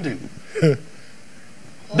the garden.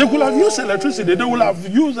 They could have used electricity. They would have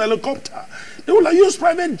used helicopter. They would have used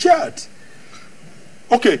private jet.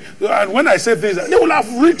 Okay, and when I say this, they would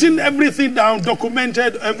have written everything down,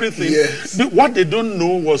 documented everything. Yes. What they don't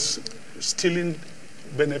know was stealing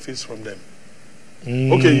benefits from them.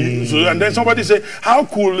 Okay, so, and then somebody say, how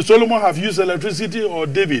could Solomon have used electricity or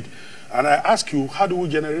David? And I ask you, how do we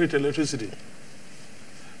generate electricity?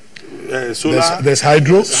 Solar. There's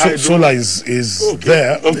hydro. Solar is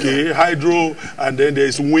there. Okay, hydro, and then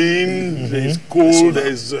there's wind, there's coal,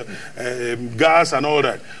 there's gas and all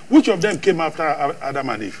that. Which of them came after Adam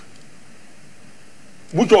and Eve?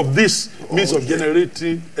 Which of these means of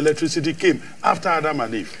generating electricity came after Adam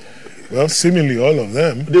and Eve? Well, seemingly all of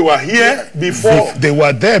them. They were here before. They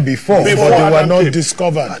were there before but they were not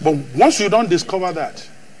discovered. But once you don't discover that,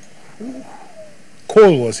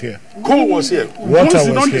 coal was here. Coal was here. Water once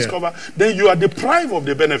you don't here. discover, then you are deprived of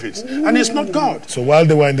the benefits. And it's not God. So while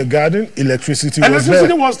they were in the garden, electricity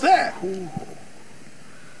was there.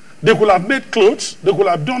 They could have made clothes. They could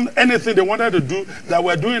have done anything they wanted to do that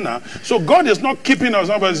we're doing now. So God is not keeping us.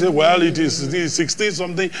 Somebody say, well, it is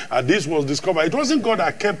 16-something, and this was discovered. It wasn't God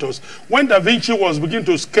that kept us. When Da Vinci was beginning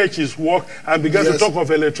to sketch his work and began to talk of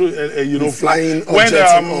flying when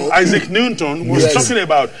Isaac Newton was talking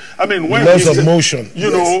about, when laws of motion,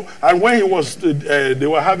 and when he was, they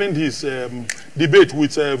were having his debate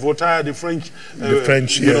with Voltaire, the French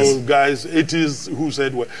guys, atheists who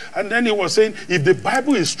said, well, and then he was saying, if the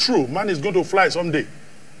Bible is true, man is going to fly someday.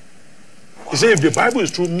 He said, if the Bible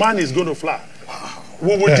is true, man is going to fly. Wow.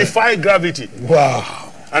 We will defy gravity.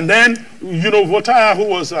 Wow. And then, Voltaire, who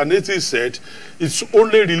was an atheist, said, it's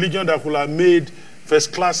only religion that could have made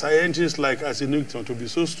first-class scientists like Isaac Newton to be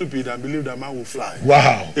so stupid and believe that man will fly.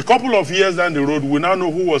 Wow. A couple of years down the road, we now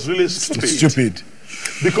know who was really stupid.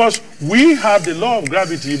 Because we have the law of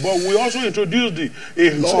gravity, but we also introduced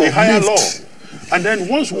a higher law. And then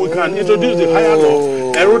once we can introduce the higher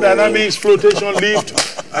law, aerodynamics, flotation, lift,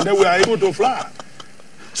 and then we are able to fly.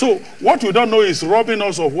 So what we don't know is robbing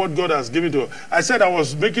us of what God has given to us. I said I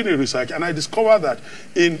was making a research, and I discovered that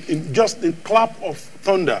in just a clap of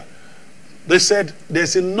thunder, they said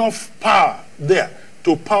there's enough power there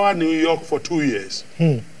to power New York for 2 years.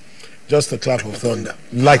 Just a clap of thunder.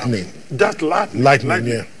 Lightning. That lightning.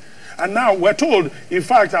 Yeah. And now we're told, in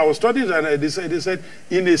fact, I was studying and they said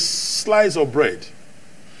in a slice of bread,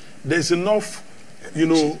 there's enough,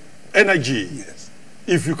 energy. Yes.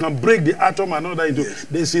 If you can break the atom and all that into,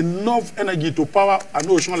 there's enough energy to power an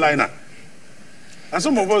ocean liner. And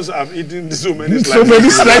some of us have eaten so many slices. So many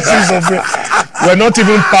slices of bread. We're not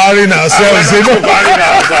even powering ourselves.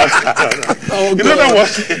 In other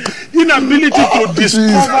words, inability to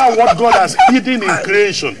discover what God has hidden in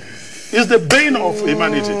creation is the bane of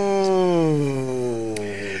humanity.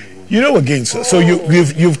 Again, sir, so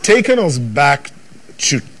you've taken us back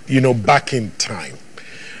to, back in time.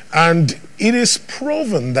 And it is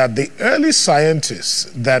proven that the early scientists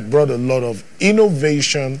that brought a lot of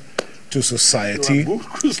innovation to society were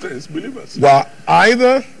Christians, believers. Were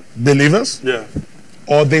either believers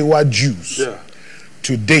or they were Jews. Yeah.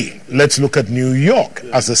 Today, let's look at New York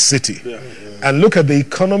as a city and look at the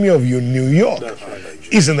economy of New York.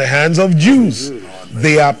 Is in the hands of Jews.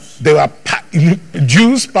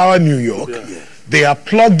 Jews power New York. They are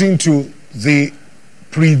plugged into the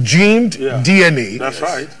pre-gened DNA. That's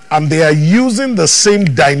right. And they are using the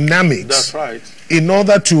same dynamics. That's right. In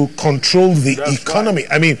order to control the economy.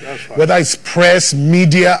 Right. Whether it's press,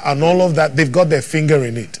 media, and all of that, they've got their finger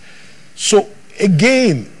in it. So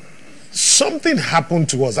again, something happened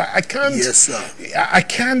to us. I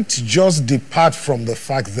can't just depart from the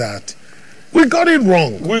fact that we got it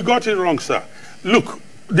wrong. We got it wrong, sir. Look,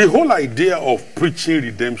 the whole idea of preaching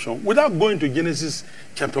redemption, without going to Genesis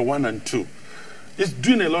chapter 1 and 2, is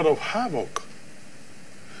doing a lot of havoc.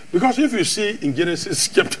 Because if you see in Genesis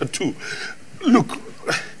chapter 2, look,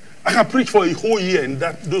 I can preach for a whole year in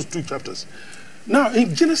those 2 chapters. Now,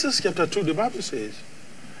 in Genesis chapter 2, the Bible says,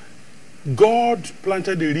 God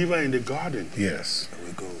planted a river in the garden. Yes. There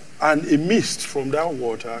we go. And a mist from that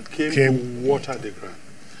water came to water the ground.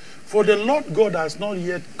 For the Lord God has not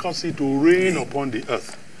yet caused it to rain upon the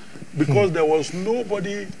earth, because there was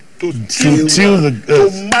nobody to till the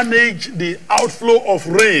earth. to manage the outflow of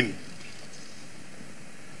rain.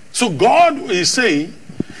 So God is saying,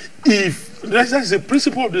 if that's a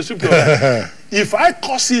principle of the scripture, if I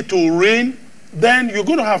cause it to rain, then you're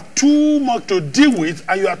going to have too much to deal with,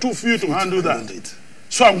 and you are too few to handle that.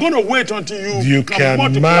 So I'm going to wait until you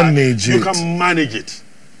can manage it. You can manage it.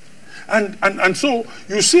 And so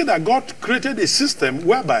you see that God created a system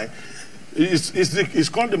whereby it's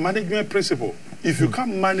called the management principle. If you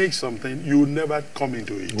can't manage something, you will never come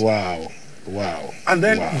into it. Wow. Wow. And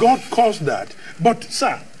then God caused that. But,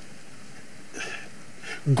 sir,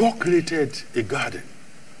 God created a garden,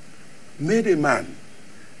 made a man,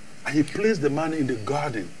 and he placed the man in the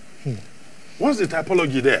garden. What's the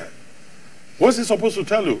typology there? What's it supposed to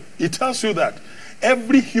tell you? It tells you that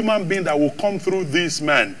every human being that will come through this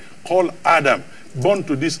man, called Adam, born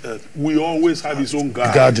to this earth, will always have his own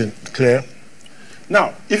garden. Garden, clear.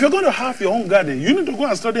 Now, if you're going to have your own garden, you need to go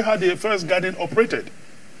and study how the first garden operated.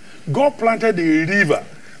 God planted a river.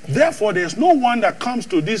 Therefore, there's no one that comes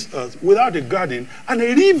to this earth without a garden and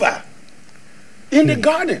a river in the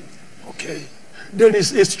garden. Okay. There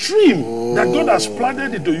is a stream that God has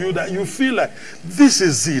planted into you that you feel like this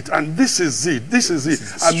is it, and this is it, this is it.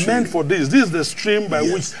 I'm meant for this. This is the stream by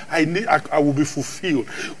which I will be fulfilled.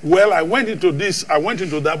 Well, I went into this, I went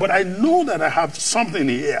into that, but I know that I have something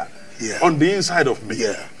here on the inside of me.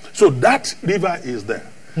 So that river is there.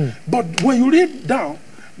 But when you read down,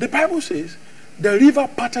 the Bible says the river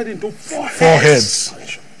parted into four heads.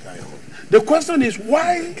 The question is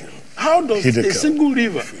why? How does a single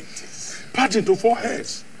river part into four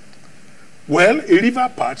heads? Well, a river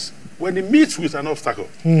parts when it meets with an obstacle.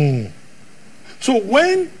 So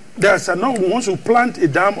when there's wants to plant a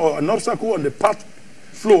dam or an obstacle on the path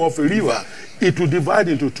flow of a river, it will divide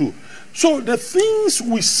into two. So the things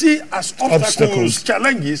we see as obstacles,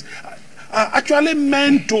 challenges, are actually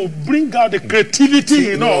meant to bring out the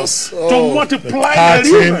creativity in us to multiply the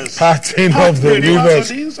rivers. Parting of the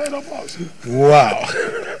rivers on the inside of us. Wow.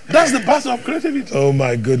 That's the path of creativity. Oh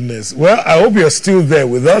my goodness. Well, I hope you're still there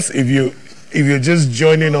with us. If you're just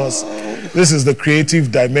joining us, this is the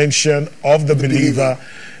creative dimension of the believer.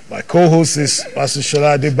 My co-host is Pastor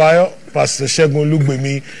Sola Adebayo. Pastor Segun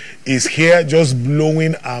Lugbemi is here just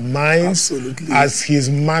blowing our minds as his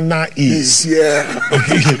manner is.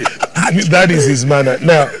 That is his manner.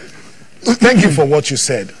 Now, thank you for what you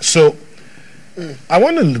said. So, I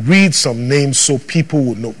want to read some names so people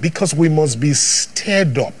will know, because we must be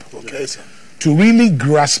stirred up to really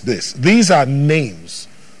grasp this. These are names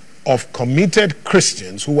of committed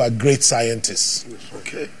Christians who are great scientists.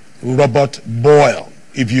 Robert Boyle.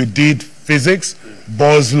 If you did physics,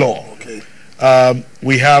 Boyle's law.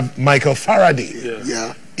 We have Michael Faraday.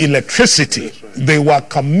 Electricity. They were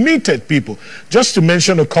committed people. Just to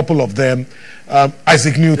mention a couple of them,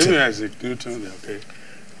 Isaac Newton.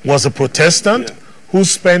 Was a Protestant who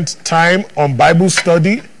spent time on Bible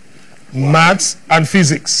study, maths, and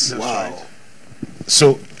physics.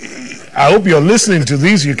 So I hope you're listening to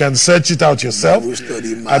these. You can search it out yourself.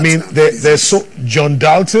 I mean, there's John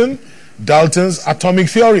Dalton's atomic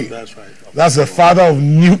theory. That's the father of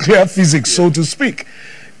nuclear physics, so to speak.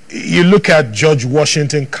 You look at George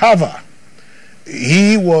Washington Carver.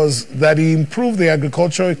 He improved the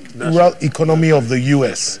agricultural economy of the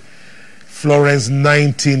U.S. Florence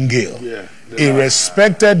Nightingale, a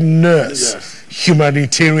respected nurse,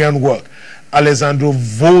 humanitarian work. Alessandro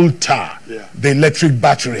Volta, the electric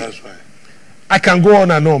battery. I can go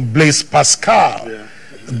on and on. Blaise Pascal,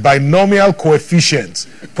 binomial coefficients,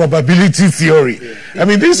 probability theory. I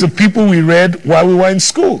mean, these are people we read while we were in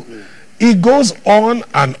school. It goes on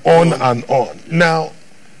and on and on. Now,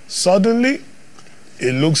 suddenly,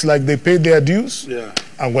 it looks like they paid their dues,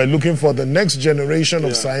 and we're looking for the next generation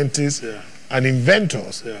of scientists and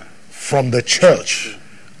inventors from the church,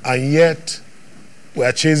 and yet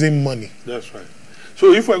we're chasing money. That's right.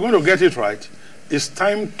 So if we're going to get it right, it's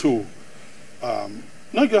time to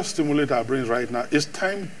not just stimulate our brains right now, it's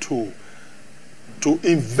time to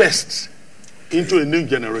invest into a new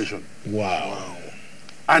generation. Wow.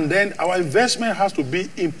 And then our investment has to be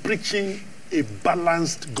in preaching a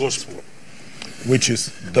balanced gospel. Which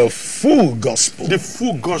is the full gospel. The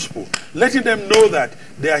full gospel. Letting them know that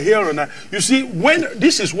they are here on earth. You see,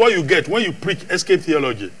 this is what you get when you preach escape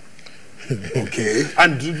theology.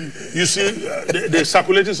 And you see, they're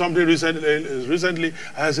circulating something recently.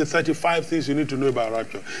 I said 35 things you need to know about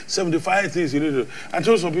rapture. 75 things you need to. And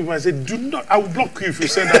told some people, I said, I will block you if you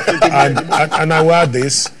send that thing to me. And I will add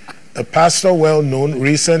this. A pastor well known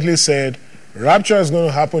recently said, rapture is going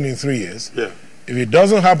to happen in 3 years. If it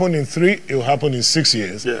doesn't happen in 3, it will happen in 6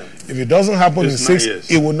 years. Yeah. If it doesn't happen It's in 9 6,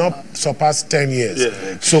 years. it will not surpass 10 years.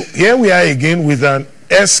 Yeah. So here we are again with an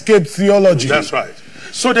escape theology. That's right.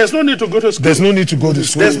 So there's no need to go to school. There's no need to go to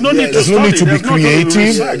school. There's no need to There's no study. need to be There's no need to creative.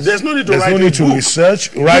 research. There's no need to There's write no a need to book.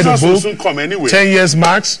 research. Write a Jesus will book. soon come anyway. 10 years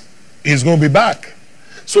max, he's going to be back.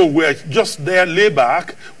 So we're just there, lay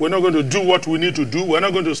back. We're not going to do what we need to do. We're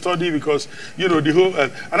not going to study because, you know, the whole...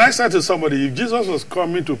 and I said to somebody, if Jesus was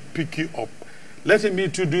coming to pick you up, let him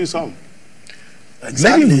meet you doing some.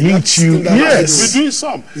 Exactly. Let him meet you. Yes. We're doing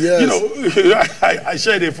some. Yes. You know, I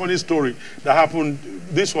shared a funny story that happened.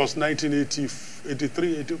 This was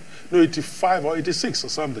 85 or 86 or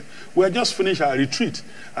something. We had just finished our retreat.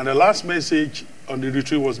 And the last message on the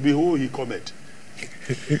retreat was, behold, he cometh.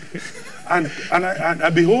 and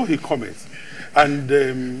behold, he cometh. And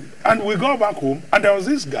we got back home, and there was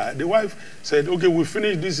this guy. The wife said, okay, we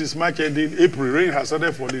finished. This is March ending. April, rain has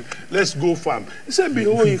started falling. Let's go farm. He said,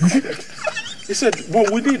 behold, he cometh. He said, well,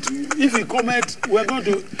 we need, if he cometh, we're going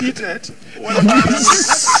to eat it.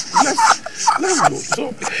 Let's go.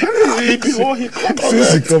 So, behold, he cometh.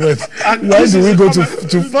 Since he cometh, And why this do is we go cometh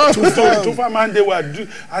to farm? to farm, and they were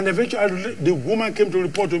and eventually the woman came to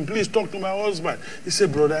report to him, please talk to my husband. He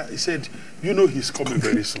said, brother, he said, you know he's coming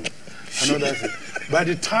very soon. Another thing. By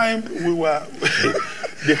the time we were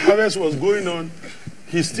the harvest was going on,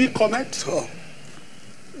 he still cometh.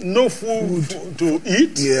 No food to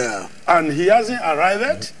eat. Yeah. And he hasn't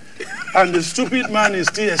arrived. And the stupid man is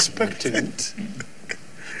still expecting it.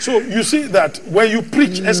 So you see that when you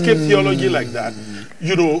preach escape theology like that,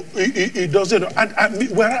 you know, it doesn't. And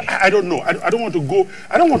I don't know. I don't want to go.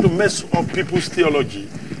 I don't want to mess up people's theology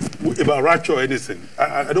about rapture or anything.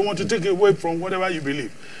 I don't want to take away from whatever you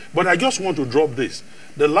believe. But I just want to drop this.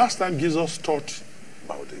 The last time Jesus taught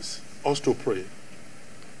about this, us to pray,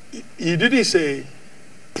 he didn't say,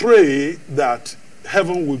 pray that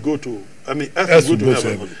heaven will go to, earth will go to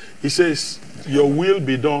heaven. He says, your will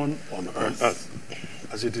be done on earth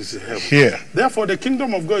as it is in heaven. Here. Therefore, the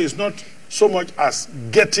kingdom of God is not so much as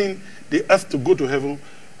getting the earth to go to heaven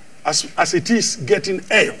as it is getting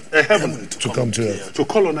heaven To come to earth. to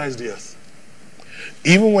colonize the earth.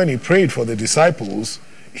 Even when he prayed for the disciples,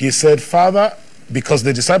 he said, Father, because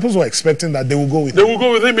the disciples were expecting that they will go with They him. will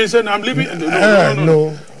go with him. He said, I'm leaving.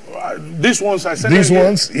 No. These ones I sent These them here.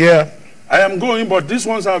 ones, yeah. I am going, but these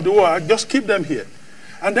ones have the word. Just keep them here.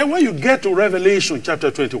 And then when you get to Revelation chapter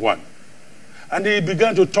 21, and he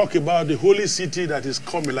began to talk about the holy city that is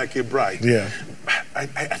coming like a bride. Yeah. I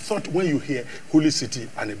thought when you hear holy city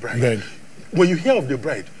and a bride, Bride. when you hear of the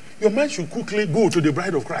bride, your mind should quickly go to the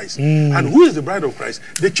bride of Christ. And who is the bride of Christ?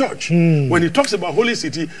 The church. When he talks about holy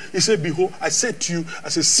city, he said, behold, I said to you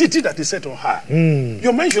as a city that is set on high.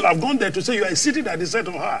 Your mind should have gone there to say you are a city that is set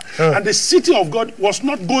on high. And the city of God was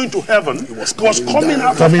not going to heaven. It was coming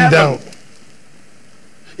out of heaven. Down.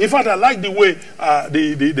 In fact, I like the way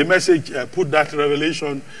the message put that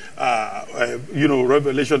Revelation,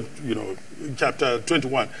 chapter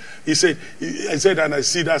 21. He said, and I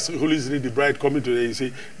see that Holy Spirit, the bride coming today. He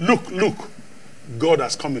said, look, God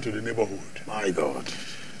has come into the neighborhood. My God.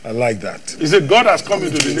 I like that. He said, God has come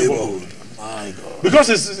into the neighborhood. My God. Because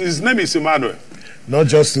his name is Emmanuel. Not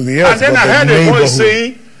just to the earth, And then but I heard the a neighborhood. voice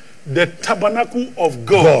saying, the tabernacle of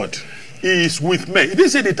God is with men. He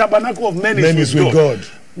didn't say the tabernacle of men is with God.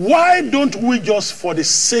 Why don't we just, for the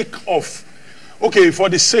sake of, for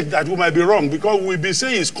the sake that we might be wrong, because we'll be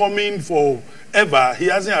saying he's coming forever, he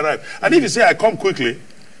hasn't arrived. And if you say I come quickly,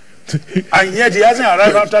 and yet he hasn't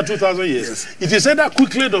arrived after 2,000 years. Yes. If you say that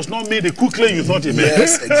quickly does not mean the quickly you thought he meant.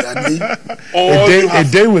 Yes, exactly. A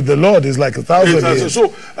day with the Lord is like 1,000 years.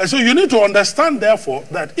 So you need to understand, therefore,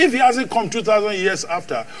 that if he hasn't come 2,000 years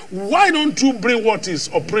after, why don't you bring what is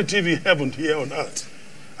operative in heaven here on earth?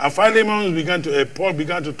 And Philemon Paul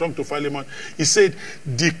began to talk to Philemon. He said,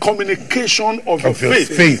 the communication of your faith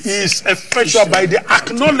is effectual by the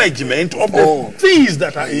acknowledgement of the things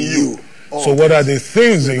that are in you. So what are the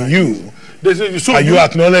things in you? Are you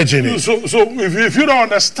acknowledging it? So if you don't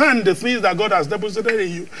understand the things that God has deposited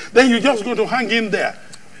in you, then you're just going to hang in there.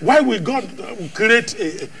 Why will God create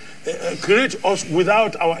us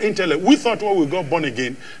without our intellect? We thought when we got born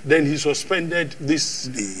again, then he suspended this.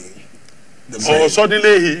 Or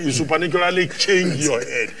suddenly he supernaturally change your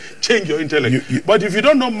head, change your intellect. But if you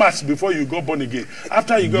don't know maths before you got born again,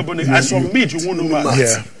 after you got born again, I submit you won't know maths.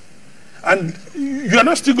 Yeah. And you are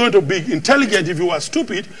not still going to be intelligent if you were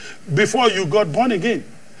stupid before you got born again.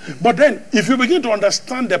 But then, if you begin to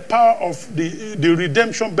understand the power of the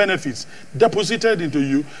redemption benefits deposited into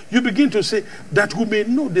you, you begin to say that we may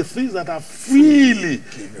know the things that are freely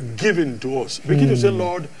given to us. Begin to say,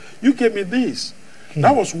 Lord, you gave me this.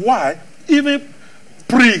 That was why even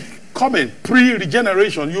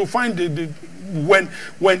pre-regeneration, you find when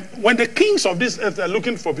the kings of this earth are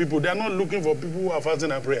looking for people, they are not looking for people who are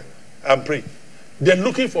fasting and pray. They're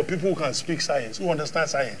looking for people who can speak science, who understand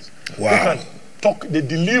science, Wow. who can talk the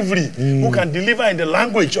delivery, who can deliver in the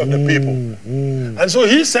language of the people. And so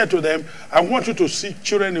he said to them, I want you to seek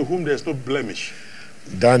children in whom there's no blemish.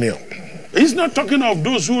 Daniel. He's not talking of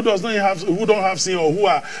those who don't have sin, or who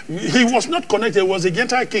are. He was not connected. He was a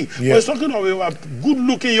Gentile king. Yeah. But he's talking of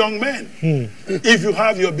good-looking young men. If you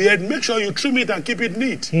have your beard, make sure you trim it and keep it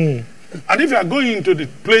neat. And if you are going into the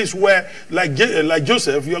place where, like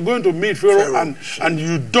Joseph, you are going to meet Pharaoh, and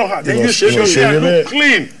you don't have, then you shave your hair and look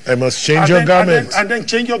clean. I must change your garment. And then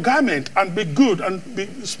change your garment and be good and be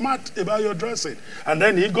smart about your dressing. And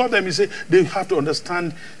then he got them, he said, they have to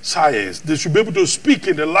understand science. They should be able to speak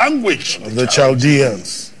in the language Of the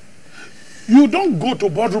Chaldeans. You don't go to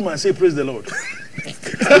boardroom and say, praise the Lord.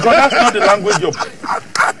 Because that's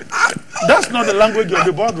not the language of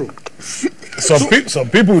the boardroom. Some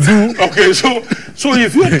people do. Okay, so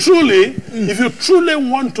if you truly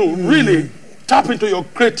want to really tap into your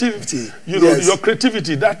creativity, your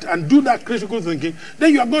creativity, and do that critical thinking,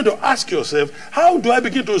 then you are going to ask yourself, how do I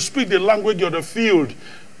begin to speak the language of the field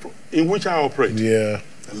in which I operate? Yeah.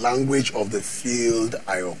 The language of the field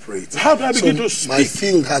I operate. How do I begin to speak? My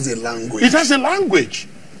field has a language. It has a language.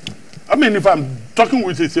 I mean, if I'm talking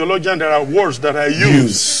with a theologian, there are words that I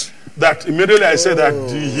use. That immediately I say that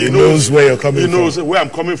he knows where you're coming from. He knows where I'm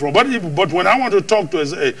coming from. But when I want to talk to,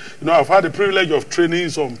 I've had the privilege of training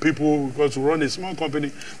some people, because we run a small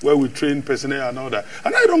company where we train personnel and all that.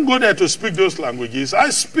 And I don't go there to speak those languages.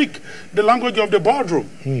 I speak the language of the boardroom.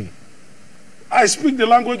 I speak the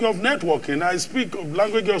language of networking. I speak of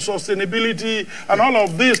language of sustainability and all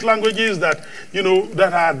of these languages that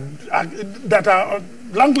are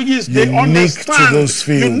languages they understand. To those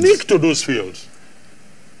fields. Unique to those fields.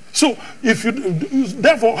 So,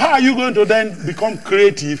 therefore, how are you going to then become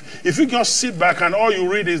creative if you just sit back and all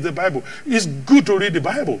you read is the Bible? It's good to read the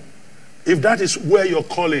Bible if that is where your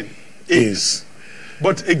calling is.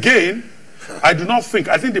 But again, I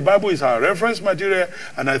think the Bible is our reference material,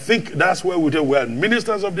 and I think that's where we are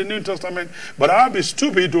ministers of the New Testament, but I'll be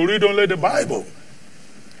stupid to read only the Bible.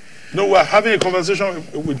 No, we're having a conversation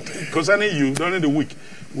concerning you during the week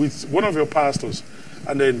with one of your pastors.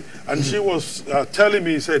 And she was telling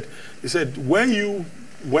me, he said,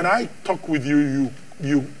 when I talk with you,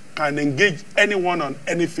 you can engage anyone on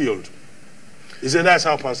any field. He said, that's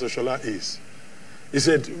how Pastor Sola is. He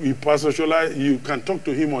said, Pastor Sola, you can talk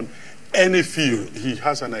to him on any field. He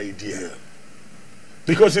has an idea.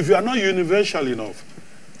 Because if you are not universal enough,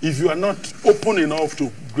 if you are not open enough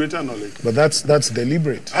to greater knowledge. But that's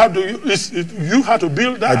deliberate. How do you? You had to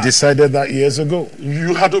build that. I decided that years ago.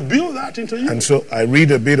 You had to build that into you. And so I read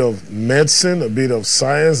a bit of medicine, a bit of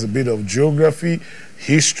science, a bit of geography,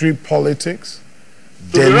 history, politics.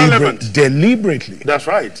 Deliberately. That's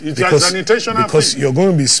right. It's an intentional because thing. You're going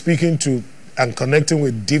to be speaking to and connecting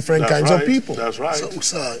with different kinds of people. That's right. So,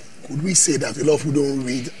 sir, could we say that a lot of people don't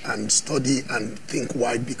read and study and think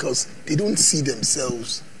wide because they don't see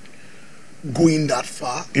themselves going that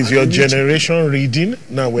far? Is your generation reading?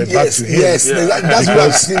 Now we're back to him. Yes, that's what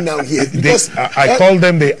I'm seeing now here. Because I call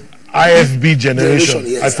them the IFB generation.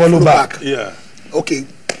 Yes, I follow back. Yeah. Okay.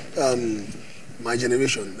 My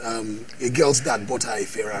generation, a girl's dad bought her a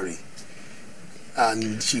Ferrari,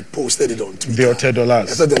 and she posted it on Twitter. The $10.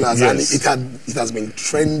 Yes. And it has been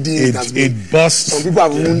trending. It burst. Some people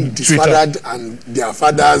have even disfathered and their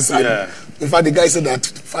fathers. And in fact, the guy said that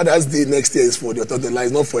Father's Day next year is for the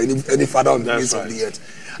 $10, not for any father on the face of the earth.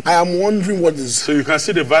 I am wondering what is. So you can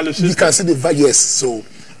see the value system. You can see the value. Yes. So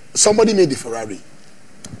somebody made the Ferrari,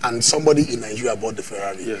 and somebody in Nigeria bought the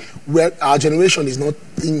Ferrari. Yeah. Where our generation is not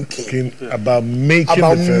thinking about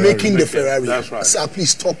making the Ferrari. That's right. So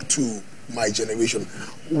please talk to my generation.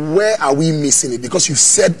 Where are we missing it? Because you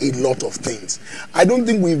said a lot of things. I don't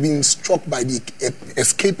think we've been struck by the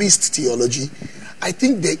escapist theology. I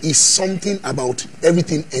think there is something about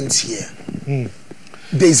everything ends here.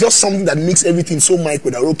 There's just something that makes everything so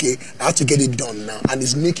micro that, okay, I have to get it done now. And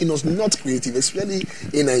it's making us not creative, especially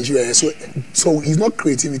in Nigeria. So it's not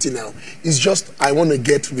creativity now. It's just, I want to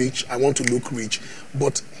get rich, I want to look rich.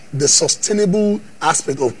 But the sustainable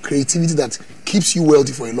aspect of creativity that keeps you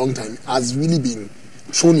wealthy for a long time has really been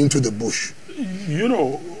thrown into the bush. You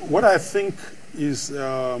know, what I think is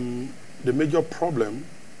the major problem,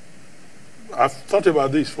 I've thought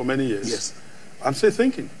about this for many years. Yes. I'm still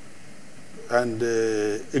thinking. And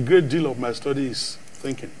a great deal of my study is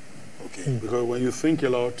thinking. Okay. Because when you think a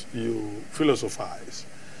lot, you philosophize.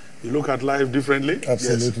 You look at life differently.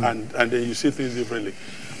 Absolutely. Yes, and then you see things differently.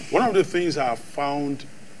 One of the things I have found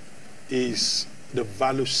is the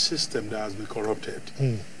value system that has been corrupted.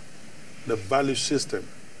 The value system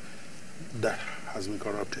that has been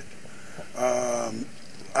corrupted.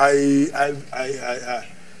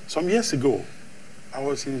 Some years ago, I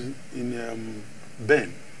was in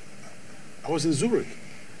Bern. I was in Zurich,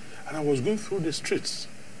 and I was going through the streets.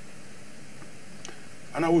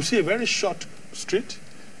 And I would see a very short street,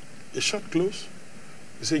 a short close.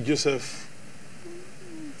 You say Joseph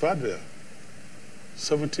Vadwer,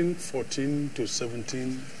 1714 to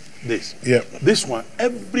 17 days. Yeah. This one,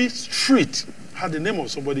 every street had the name of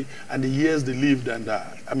somebody and the years they lived and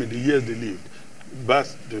died. I mean, the years they lived.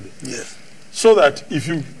 Birth to the. Yes. So that if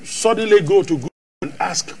you suddenly go to Google and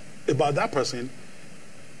ask about that person,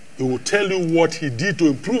 he will tell you what he did to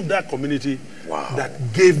improve that community. Wow.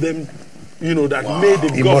 That gave them, you know, that made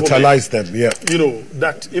the Immortalize them, yeah. You know,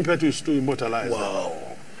 that impetus to immortalize them.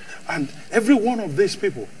 And every one of these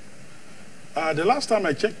people, the last time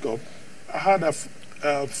I checked up, I had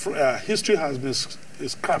history has been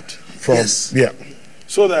scrapped. From, yes. Yeah.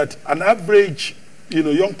 So that an average, you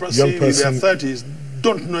know, young person in their 30s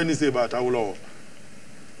don't know anything about Awolowo.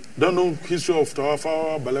 Don't know history of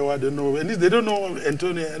Tawafa, Balewa, they don't know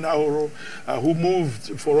Antonio Enahoro, who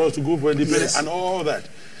moved for us to go for independence, and all that.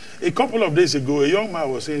 A couple of days ago, a young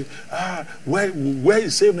man was saying, where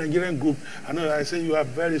is Save Nigerian Group? And I said, you are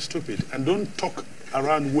very stupid, and don't talk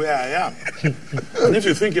around where I am. And if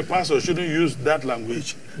you think a pastor shouldn't use that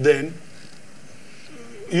language, then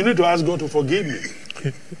you need to ask God to forgive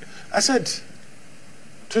me. I said,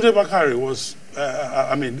 Tunde Bakari was,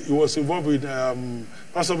 he was involved with,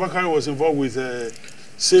 Pastor Bakari was involved with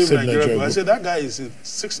Save Nigeria Group. I said, that guy is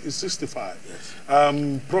 65.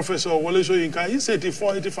 Yes. Professor Wole Soyinka, he's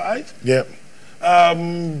 84, 85. Yeah.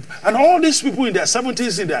 And all these people in their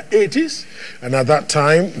 70s, in their 80s. And at that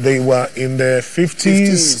time, they were in their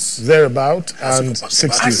 50s, thereabout, and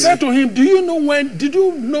 60s. I said to him, did you know when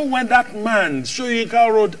that man,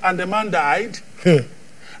 Soyinka, wrote, and the man died?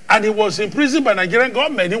 And he was imprisoned by Nigerian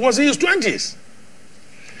government. He was in his 20s.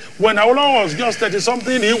 When Awolowo was just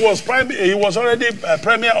 30-something, he was already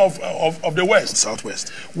premier of the West. Southwest.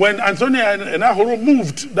 When Antonio Enahoro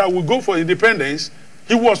moved that we go for independence,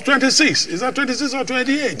 he was 26. Is that 26 or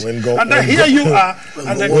 28? And then here you are.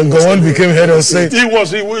 When Gowon became head of state, he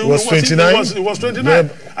was 29. He was 29. Yeah.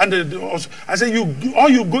 And I said, all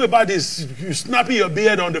you go about is you snapping your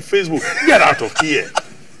beard on the Facebook. Get out of here.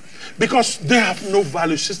 Because they have no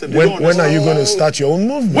value system. When are you going to start your own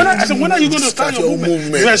movement? I said, when are you going to start your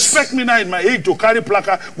movement? You expect me now in my age to carry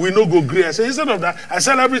placard, we no go grey. I said, instead of that, I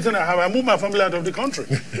sell everything I have. I move my family out of the country.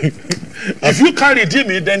 If you can't redeem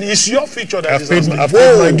it, then it's your future that is I've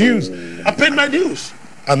paid my dues. I paid my dues.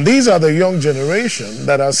 And these are the young generation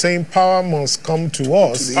that are saying power must come to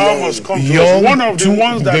us. Power must come to us. One of the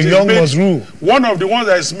ones that the young must rule. One of the ones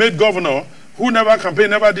that is made governor, who never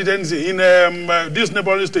campaigned, never did anything in this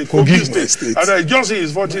neighboring state, Kogi State. And just in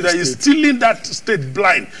his 40s, that is stealing that state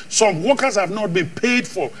blind. Some workers have not been paid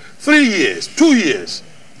for 3 years, 2 years.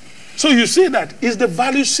 So you see that is the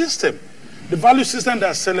value system. The value system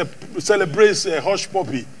that celebrates hush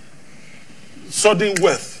puppy, sudden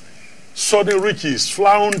wealth, sudden riches,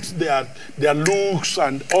 flaunt their looks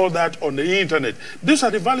and all that on the internet. These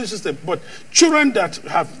are the value system. But children that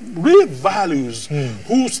have real values,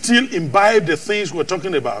 who still imbibe the things we're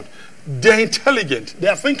talking about, they're intelligent,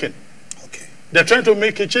 they're thinking. Okay. They're trying to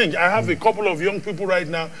make a change. I have a couple of young people right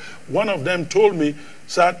now. One of them told me,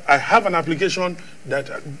 sir, I have an application that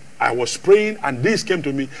I was praying and this came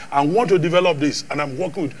to me. I want to develop this and I'm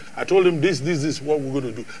working with. I told him this is what we're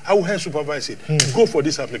going to do. I will help supervise it. Go for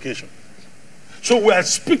this application. So we are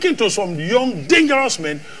speaking to some young, dangerous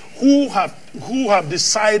men who have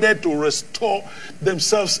decided to restore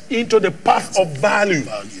themselves into the path of value.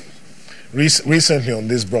 Recently on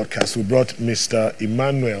this broadcast, we brought Mr.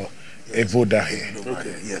 Emmanuel Evodahe.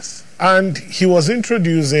 Okay, yes. And he was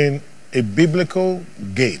introducing a biblical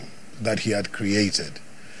game that he had created.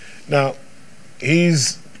 Now,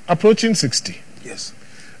 he's approaching 60. Yes.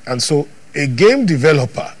 And so a game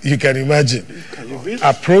developer, you can imagine,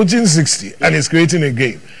 approaching 60 and he's creating a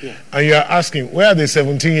game. Yeah. And you are asking, where are the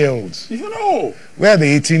 17-year-olds? You know. Where are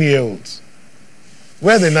the 18-year-olds?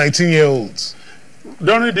 Where are the 19-year-olds?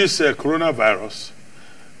 During this coronavirus,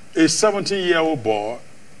 a 17-year-old boy,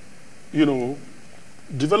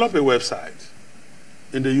 developed a website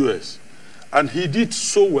in the US. And he did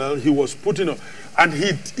so well, he was putting up, and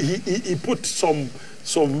he put some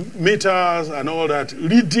meters and all that,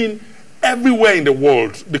 reading everywhere in the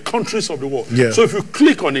world, the countries of the world. Yeah. So if you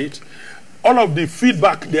click on it, all of the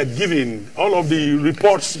feedback they're giving, all of the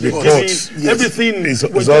reports they're Reports, giving, yes. everything Is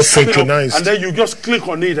was all just coming up, synchronized. and then you just click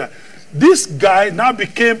on it. This guy now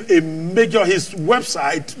became a major, his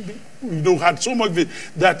website, had so much of it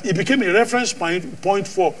that it became a reference point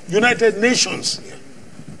for United Nations.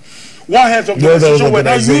 World Health Organization were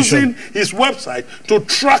now using his website to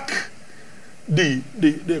track the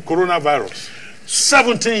coronavirus.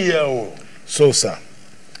 17-year-old. So, sir,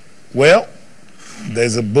 well,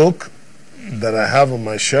 there's a book that I have on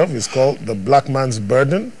my shelf. It's called The Black Man's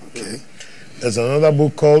Burden. Okay. There's another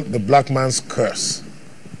book called The Black Man's Curse.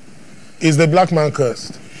 Is the black man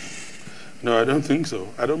cursed? No, I don't think so.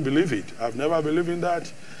 I don't believe it. I've never believed in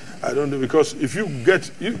that. I don't know, because if you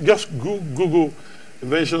just Google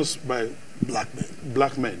inventions by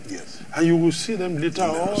black men, yes, and you will see them later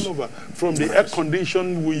all over, from the air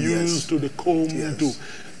condition we use to the comb to,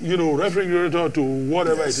 refrigerator to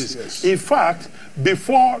whatever it is. Yes. In fact,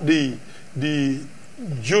 before the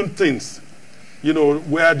June things,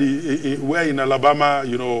 where in Alabama,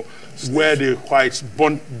 where the whites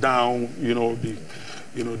burnt down,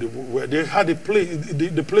 where they had a place.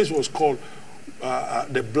 The place was called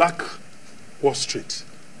the Black Wall Street.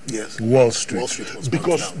 Yes. Wall Street. Wall Street was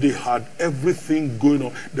Because they had everything going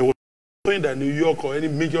on. There was nothing that New York or any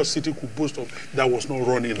major city could boast of that was not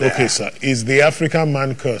running there. Okay, sir. Is the African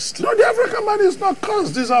man cursed? No, the African man is not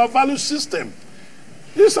cursed. This is our value system.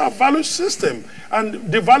 This is our value system.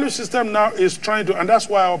 And the value system now is trying to, and that's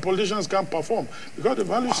why our politicians can't perform. Because the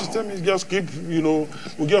value system is just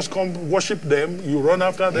we just come worship them, you run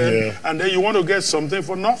after them, and then you want to get something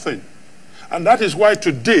for nothing. And that is why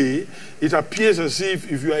today it appears as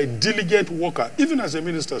if you are a diligent worker, even as a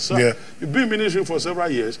minister, sir. You've been in ministry for several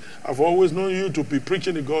years. I've always known you to be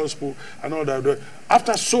preaching the gospel and all that.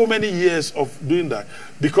 After so many years of doing that,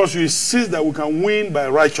 because you insist that we can win by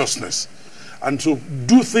righteousness and to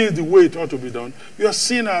do things the way it ought to be done, you are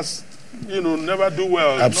seen as, never do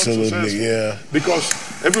well. Absolutely, not successful.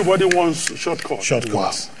 Because everybody wants shortcuts.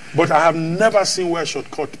 Shortcuts. Wow. But I have never seen where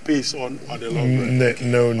shortcut pays on the long run.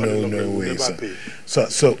 No way, sir.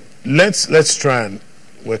 So let's try, and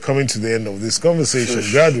we're coming to the end of this conversation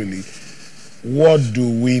gradually. What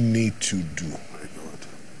do we need to do?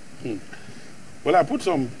 Well, I put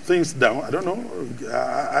some things down. I don't know.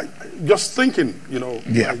 I just thinking,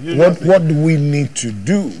 Yeah. What do we need to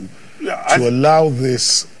do to allow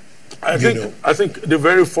this? I think the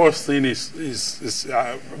very first thing is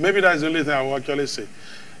maybe that's the only thing I will actually say,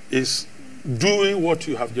 is doing what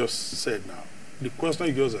you have just said now. The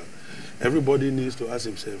question goes on. Everybody needs to ask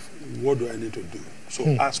himself, what do I need to do? So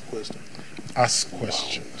ask questions. Ask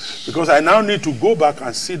questions. Because I now need to go back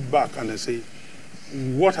and sit back and say,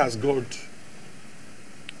 what has God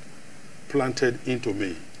planted into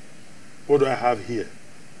me? What do I have here?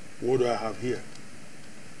 What do I have here?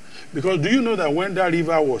 Because do you know that when that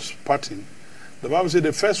river was parting, the Bible said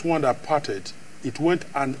the first one that parted, it went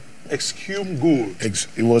and exhumed gold.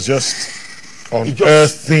 It was just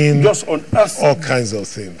unearthing all kinds of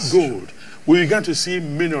things. Gold. We began to see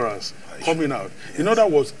minerals coming out. In other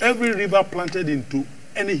words, every river planted into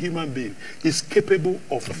any human being is capable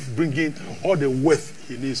of bringing all the wealth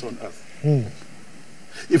he needs on earth.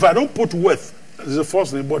 If I don't put wealth, is the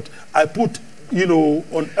first thing, but I put,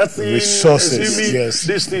 unearthing resources,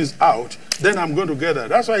 these things out, then I'm going to get that.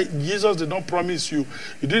 That's why Jesus did not promise you,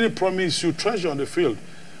 he didn't promise you treasure on the field.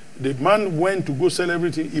 The man went to go sell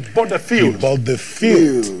everything. He bought the field. He bought the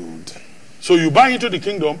field. So you buy into the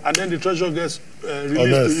kingdom, and then the treasure gets released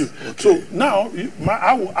to you. Okay. So now,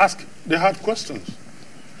 I will ask the hard questions.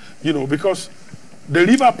 Because the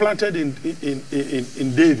river planted in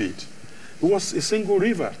David, it was a single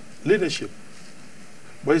river, leadership.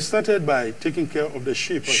 But he started by taking care of the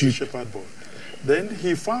sheep as a shepherd boy. Then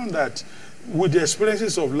he found that with the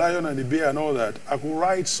experiences of lion and the bear and all that, I could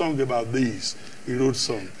write song about these. He wrote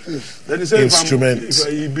songs. Then he said, instruments.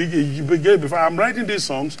 If I'm writing these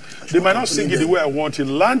songs, they might not sing it the way I want. He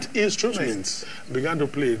learned instruments, began to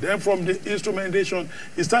play. Then from the instrumentation,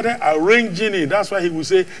 he started arranging it. That's why he would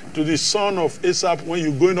say to the son of Asaph, when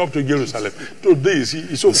you're going up to Jerusalem, to this.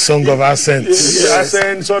 The song of ascent.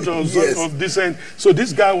 Ascent, sort of descent. So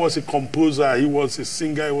this guy was a composer. He was a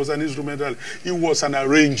singer. He was an instrumental. He was an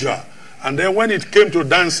arranger. And then when it came to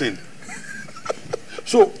dancing,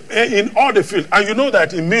 so in all the fields, and you know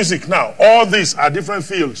that in music now, all these are different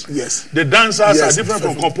fields. Yes. The dancers are different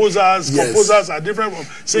from composers. Yes. Composers are different from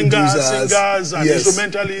singers and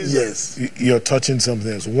instrumentalists. Yes. You're touching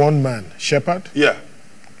something else. One man, shepherd. Yeah.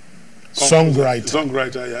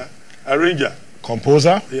 Songwriter. Yeah. Arranger.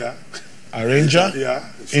 Composer. Yeah. Arranger. Yeah.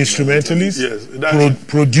 Instrumentalist. Yes.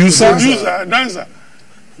 Producer. Dancer.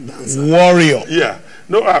 Warrior. Yeah.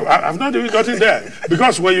 No, I've not even gotten there.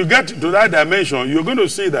 Because when you get to that dimension, you're going to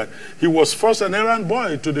see that he was first an errand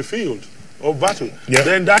boy to the field of battle. Yeah.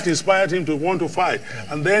 Then that inspired him to want to fight.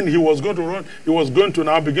 And then he was going to run. He was going to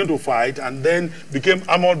now begin to fight, and then became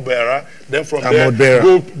armored bearer. Then from there,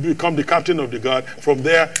 go become the captain of the guard. From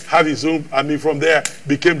there, have his own army. From there,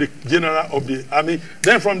 became the general of the army.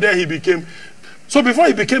 Then from there, he became... So before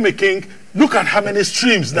he became a king, look at how many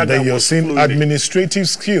streams that then you're seeing administrative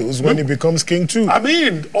skills when he becomes king too. I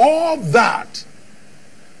mean, all that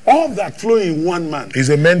flowing in one man. He's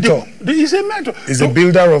a mentor. He's a mentor. He's a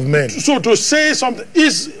builder of men. So to say something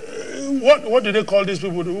is... what do they call these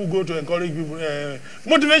people who go to encourage people?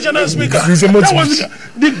 Motivational speaker. He's a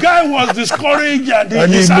the guy was discouraged,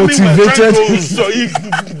 and his army was trying to, so he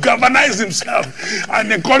galvanized himself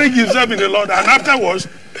and encouraged himself in the Lord. And afterwards,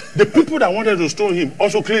 the people that wanted to stone him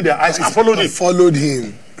also cleaned their eyes and followed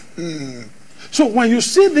him. So when you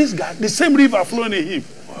see this guy, the same river flowing in him,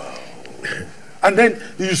 and then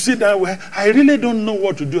you sit there where I really don't know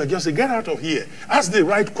what to do. I just say, get out of here. Ask the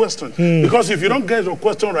right question. Because if you don't get your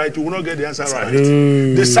question right, you will not get the answer right.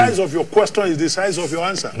 The size of your question is the size of your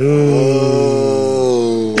answer.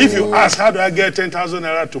 If you ask, how do I get 10,000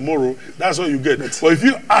 naira tomorrow, that's all you get. But if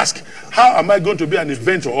you ask, how am I going to be an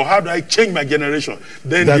inventor, or how do I change my generation,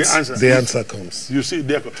 then the answer comes. You see,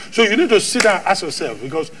 there. So you need to sit down and ask yourself,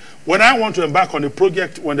 because when I want to embark on a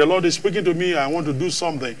project, when the Lord is speaking to me, I want to do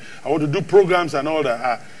something, I want to do programs and all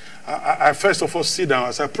that, I first of all sit down.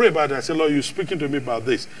 As I pray about it, I say, Lord, you're speaking to me about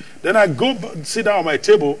this. Then I go sit down on my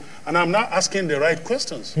table, and I'm now asking the right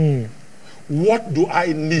questions. What do I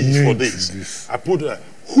need for this? I put,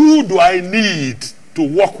 who do I need to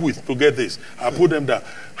work with to get this? I put them down.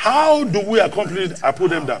 How do we accomplish it? I put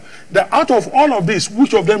them down. Out of all of this,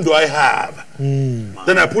 which of them do I have?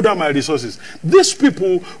 Then I put down my resources. These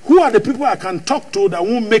people, who are the people I can talk to that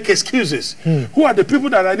won't make excuses? Who are the people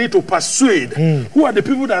that I need to persuade? Who are the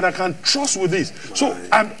people that I can trust with this? So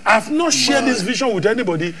I've not shared this vision with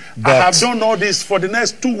anybody. I have done all this for the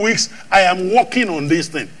next 2 weeks. I am working on this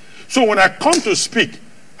thing. So when I come to speak,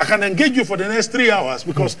 I can engage you for the next 3 hours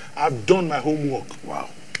because I've done my homework. Wow.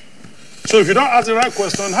 So if you don't ask the right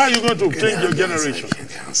question, how are you going to change your generation?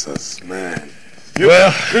 Answers, man.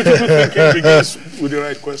 Critical thinking begins with the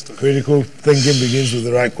right question. Critical thinking begins with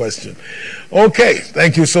the right question. Okay,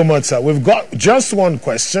 thank you so much, sir. We've got just one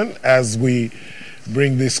question as we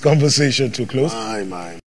bring this conversation to close.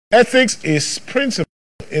 Ethics is principle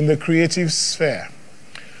in the creative sphere.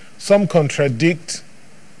 Some contradict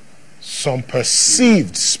some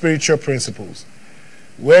perceived spiritual principles.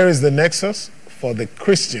 Where is the nexus for the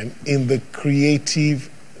Christian in the creative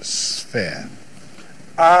sphere?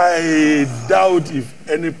 I doubt if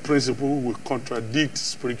any principle will contradict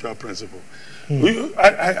spiritual principle.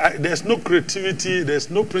 There's no creativity, there's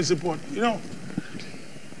no principle. You know,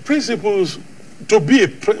 principles, to be a,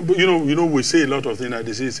 we say a lot of things like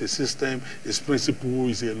this is a system, it's principle,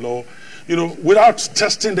 it's a law, without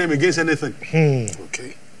testing them against anything.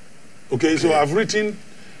 Okay, so I've written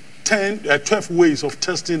 12 ways of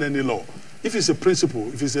testing any law. If it's a principle,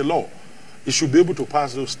 if it's a law, it should be able to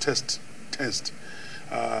pass those tests.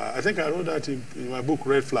 I think I wrote that in my book,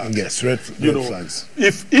 Red Flags. Yes, red flags.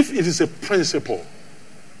 If it is a principle,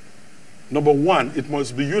 number one, it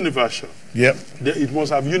must be universal. Yep. It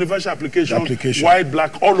must have universal application, white,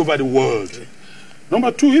 black, all over the world.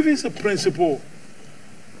 Number two, if it's a principle,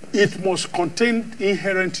 it must contain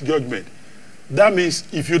inherent judgment. That means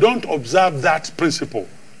if you don't observe that principle,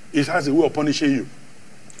 it has a way of punishing you.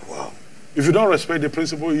 Wow. If you don't respect the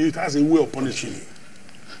principle, it has a way of punishing you.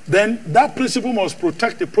 Then that principle must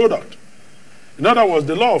protect the product. In other words,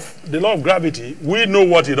 the law of gravity, we know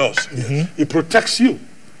what it does. It protects you.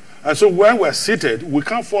 And so when we're seated, we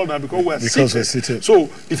can't fall down because we're seated. So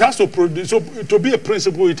it has to produce, so to be a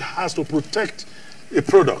principle, it has to protect a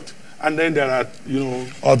product. And then there are,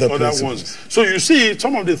 other ones. So you see,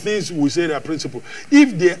 some of the things we say are principles.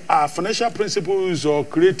 If they are financial principles or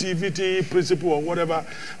creativity principle or whatever,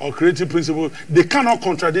 or creative principles, they cannot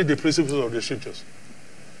contradict the principles of the scriptures.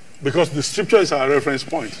 Because the scripture is our reference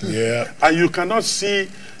point. Yeah. And you cannot see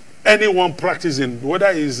anyone practicing, whether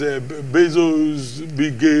it's Bezos,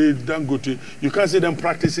 Bill Gates, Dangote, you can't see them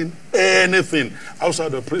practicing anything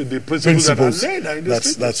outside the principles that are laid in the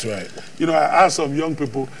scriptures. That's right. I asked some young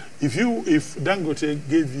people, if Dangote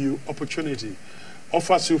gave you opportunity,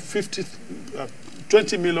 offers you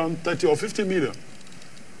 20 million, 30 or 50 million,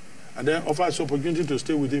 and then offers you opportunity to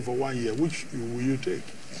stay with him for 1 year, which will you take?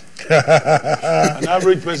 An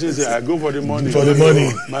average person says, I go for the money. For the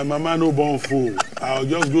money. My mama no born fool. I'll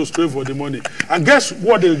just go straight for the money. And guess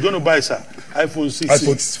what they're going to buy, sir? iPhone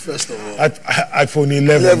 6. First of all. iPhone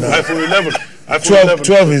 11. iPhone 11.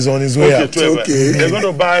 12 is on his way Okay, out. 12. Okay. They're going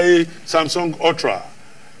to buy Samsung Ultra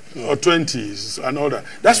or 20s and all that.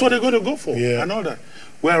 That's what they're going to go for and all that.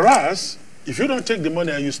 Whereas, if you don't take the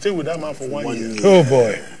money and you stay with that man for 1 year. Oh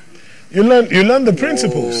boy. You learn the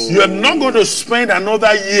principles. You are not going to spend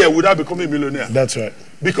another year without becoming a millionaire. That's right.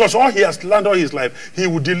 Because all he has learned all his life, he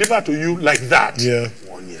will deliver to you like that. Yeah.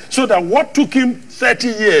 1 year. So that what took him 30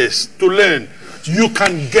 years to learn, you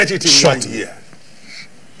can get it in 1 year.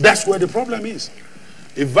 That's where the problem is.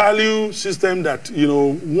 A value system that,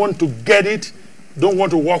 want to get it, don't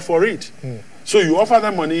want to work for it. So you offer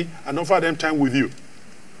them money and offer them time with you.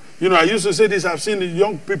 I used to say this. I've seen the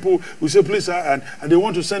young people who say, please, sir, and they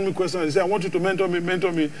want to send me questions. They say, I want you to mentor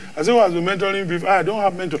me. I say, well, I've been mentoring before. I don't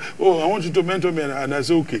have mentor. Oh, I want you to mentor me. And I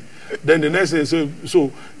say, okay. Then the next thing, they say,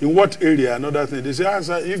 so in what area? Another thing. They say,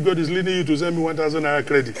 sir, if God is leading you to send me 1,000 naira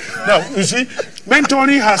credit. Now, you see,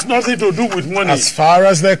 mentoring has nothing to do with money. As far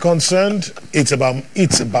as they're concerned, it's about money.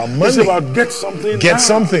 It's about get something. Get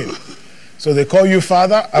something. So they call you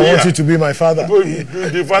father. I want you to be my father.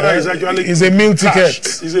 The father is actually is a meal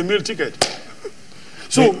ticket. Is a meal ticket.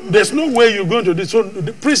 So there's no way you're going to do. So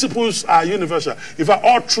the principles are universal. In fact,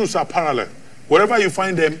 all truths are parallel. Wherever you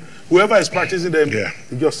find them, whoever is practicing them, they're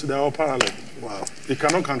all parallel. Wow, they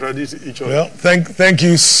cannot contradict each other. Well, thank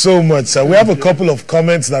you so much, sir. We have a couple of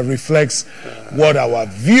comments that reflects what our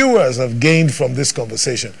viewers have gained from this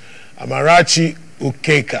conversation. Amarachi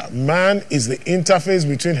Ukeka, man is the interface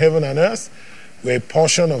between heaven and earth. We're a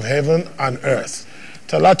portion of heaven and earth.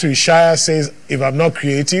 Talatu Ishaya says, if I'm not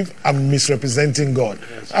creative, I'm misrepresenting God.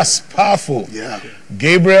 That's powerful. Yeah.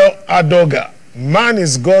 Gabriel Adoga, man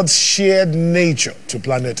is God's shared nature to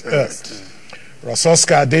planet earth.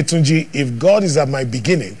 Rasoska Adetunji, if God is at my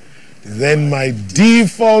beginning, then my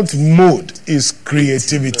default mode is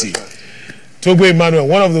creativity. Togo Emmanuel,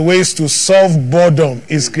 one of the ways to solve boredom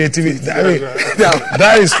is creativity.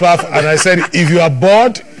 That is powerful. And I said, if you are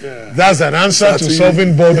bored, that's an answer to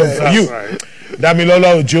solving boredom for you. Right.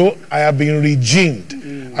 Damilola Ojo, I have been regimed.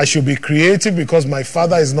 I should be creative because my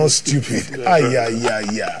father is not stupid. I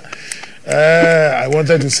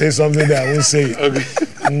wanted to say something that I won't say. Okay.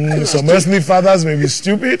 Some earthly fathers may be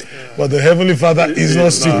stupid, but the heavenly father is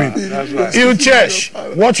not stupid. Right. You cherish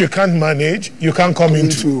what you can't manage, you can't come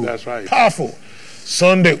into. That's right. Powerful.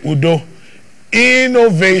 Sunday Udo,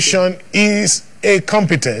 innovation is a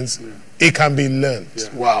competence. It can be learned.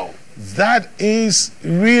 Wow. That is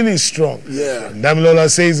really strong. Yeah. Damilola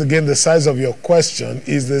says again, the size of your question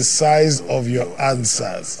is the size of your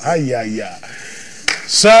answers.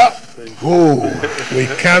 Sir, we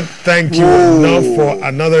can't thank you enough for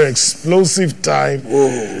another explosive time.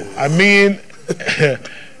 I mean,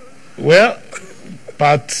 well,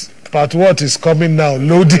 part what is coming now,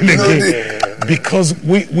 loading again. Because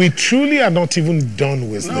we truly are not even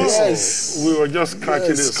done with this. Yes. We were just scratching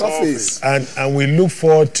the surface. And we look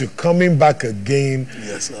forward to coming back again.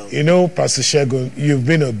 Yes, sir. You know, Pastor Shegun, you've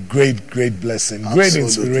been a great blessing, great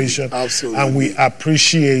inspiration. Absolutely. And we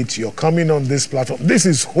appreciate your coming on this platform. This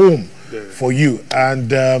is home for you.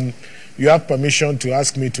 And you have permission to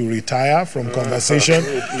ask me to retire from conversation.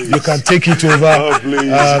 You can take it over.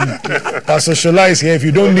 Pastor Sola is here. If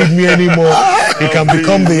you don't need me anymore, you can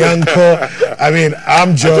become the anchor. I mean,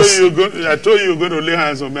 I'm just... I told you were going to lay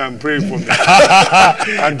hands on me and pray for me.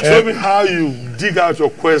 And show me how you dig out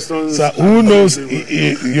your questions. So who knows?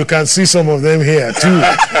 You can see some of them here too.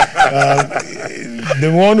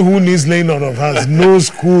 The one who needs laying on of hands knows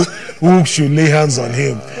who should lay hands on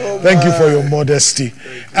him. Thank you for your modesty.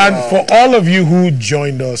 And for all of you who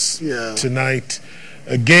joined us tonight,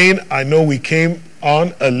 again, I know we came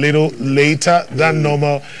on a little later than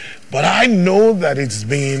normal, but I know that it's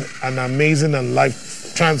been an amazing and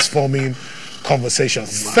life-transforming conversation.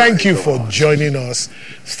 Thank you for joining us.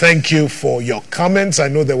 Thank you for your comments. I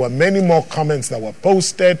know there were many more comments that were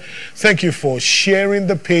posted. Thank you for sharing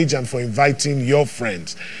the page and for inviting your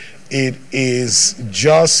friends. It is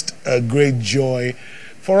just a great joy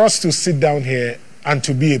for us to sit down here and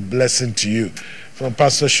to be a blessing to you. From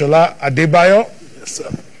Pastor Sola Adebayo. Yes,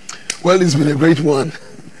 sir. Well, it's been a great one.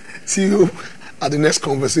 See you at the next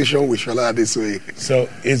conversation with Sola Adesoye. So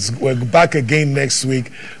we're back again next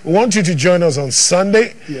week. We want you to join us on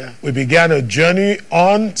Sunday. Yeah. We began a journey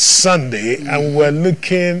on Sunday, and we're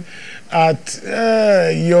looking at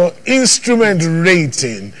your instrument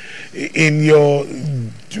rating in your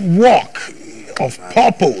walk of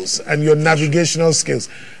purpose and your navigational skills.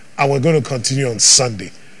 And we're going to continue on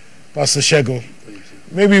Sunday. Pastor Shegun,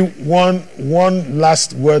 maybe one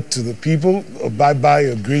last word to the people, or bye-bye,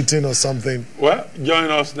 a greeting or something. Well,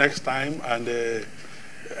 join us next time, and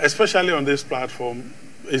especially on this platform,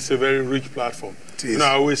 it's a very rich platform. It is. No,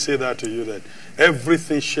 I always say that to you, that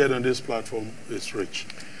everything shared on this platform is rich.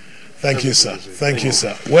 Thank you, sir. Thank you,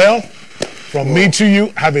 sir. Well, from me to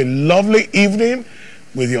you, have a lovely evening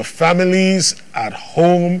with your families at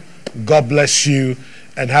home. God bless you,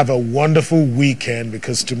 and have a wonderful weekend,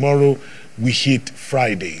 because tomorrow we hit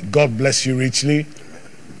Friday. God bless you richly.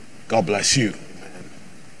 God bless you.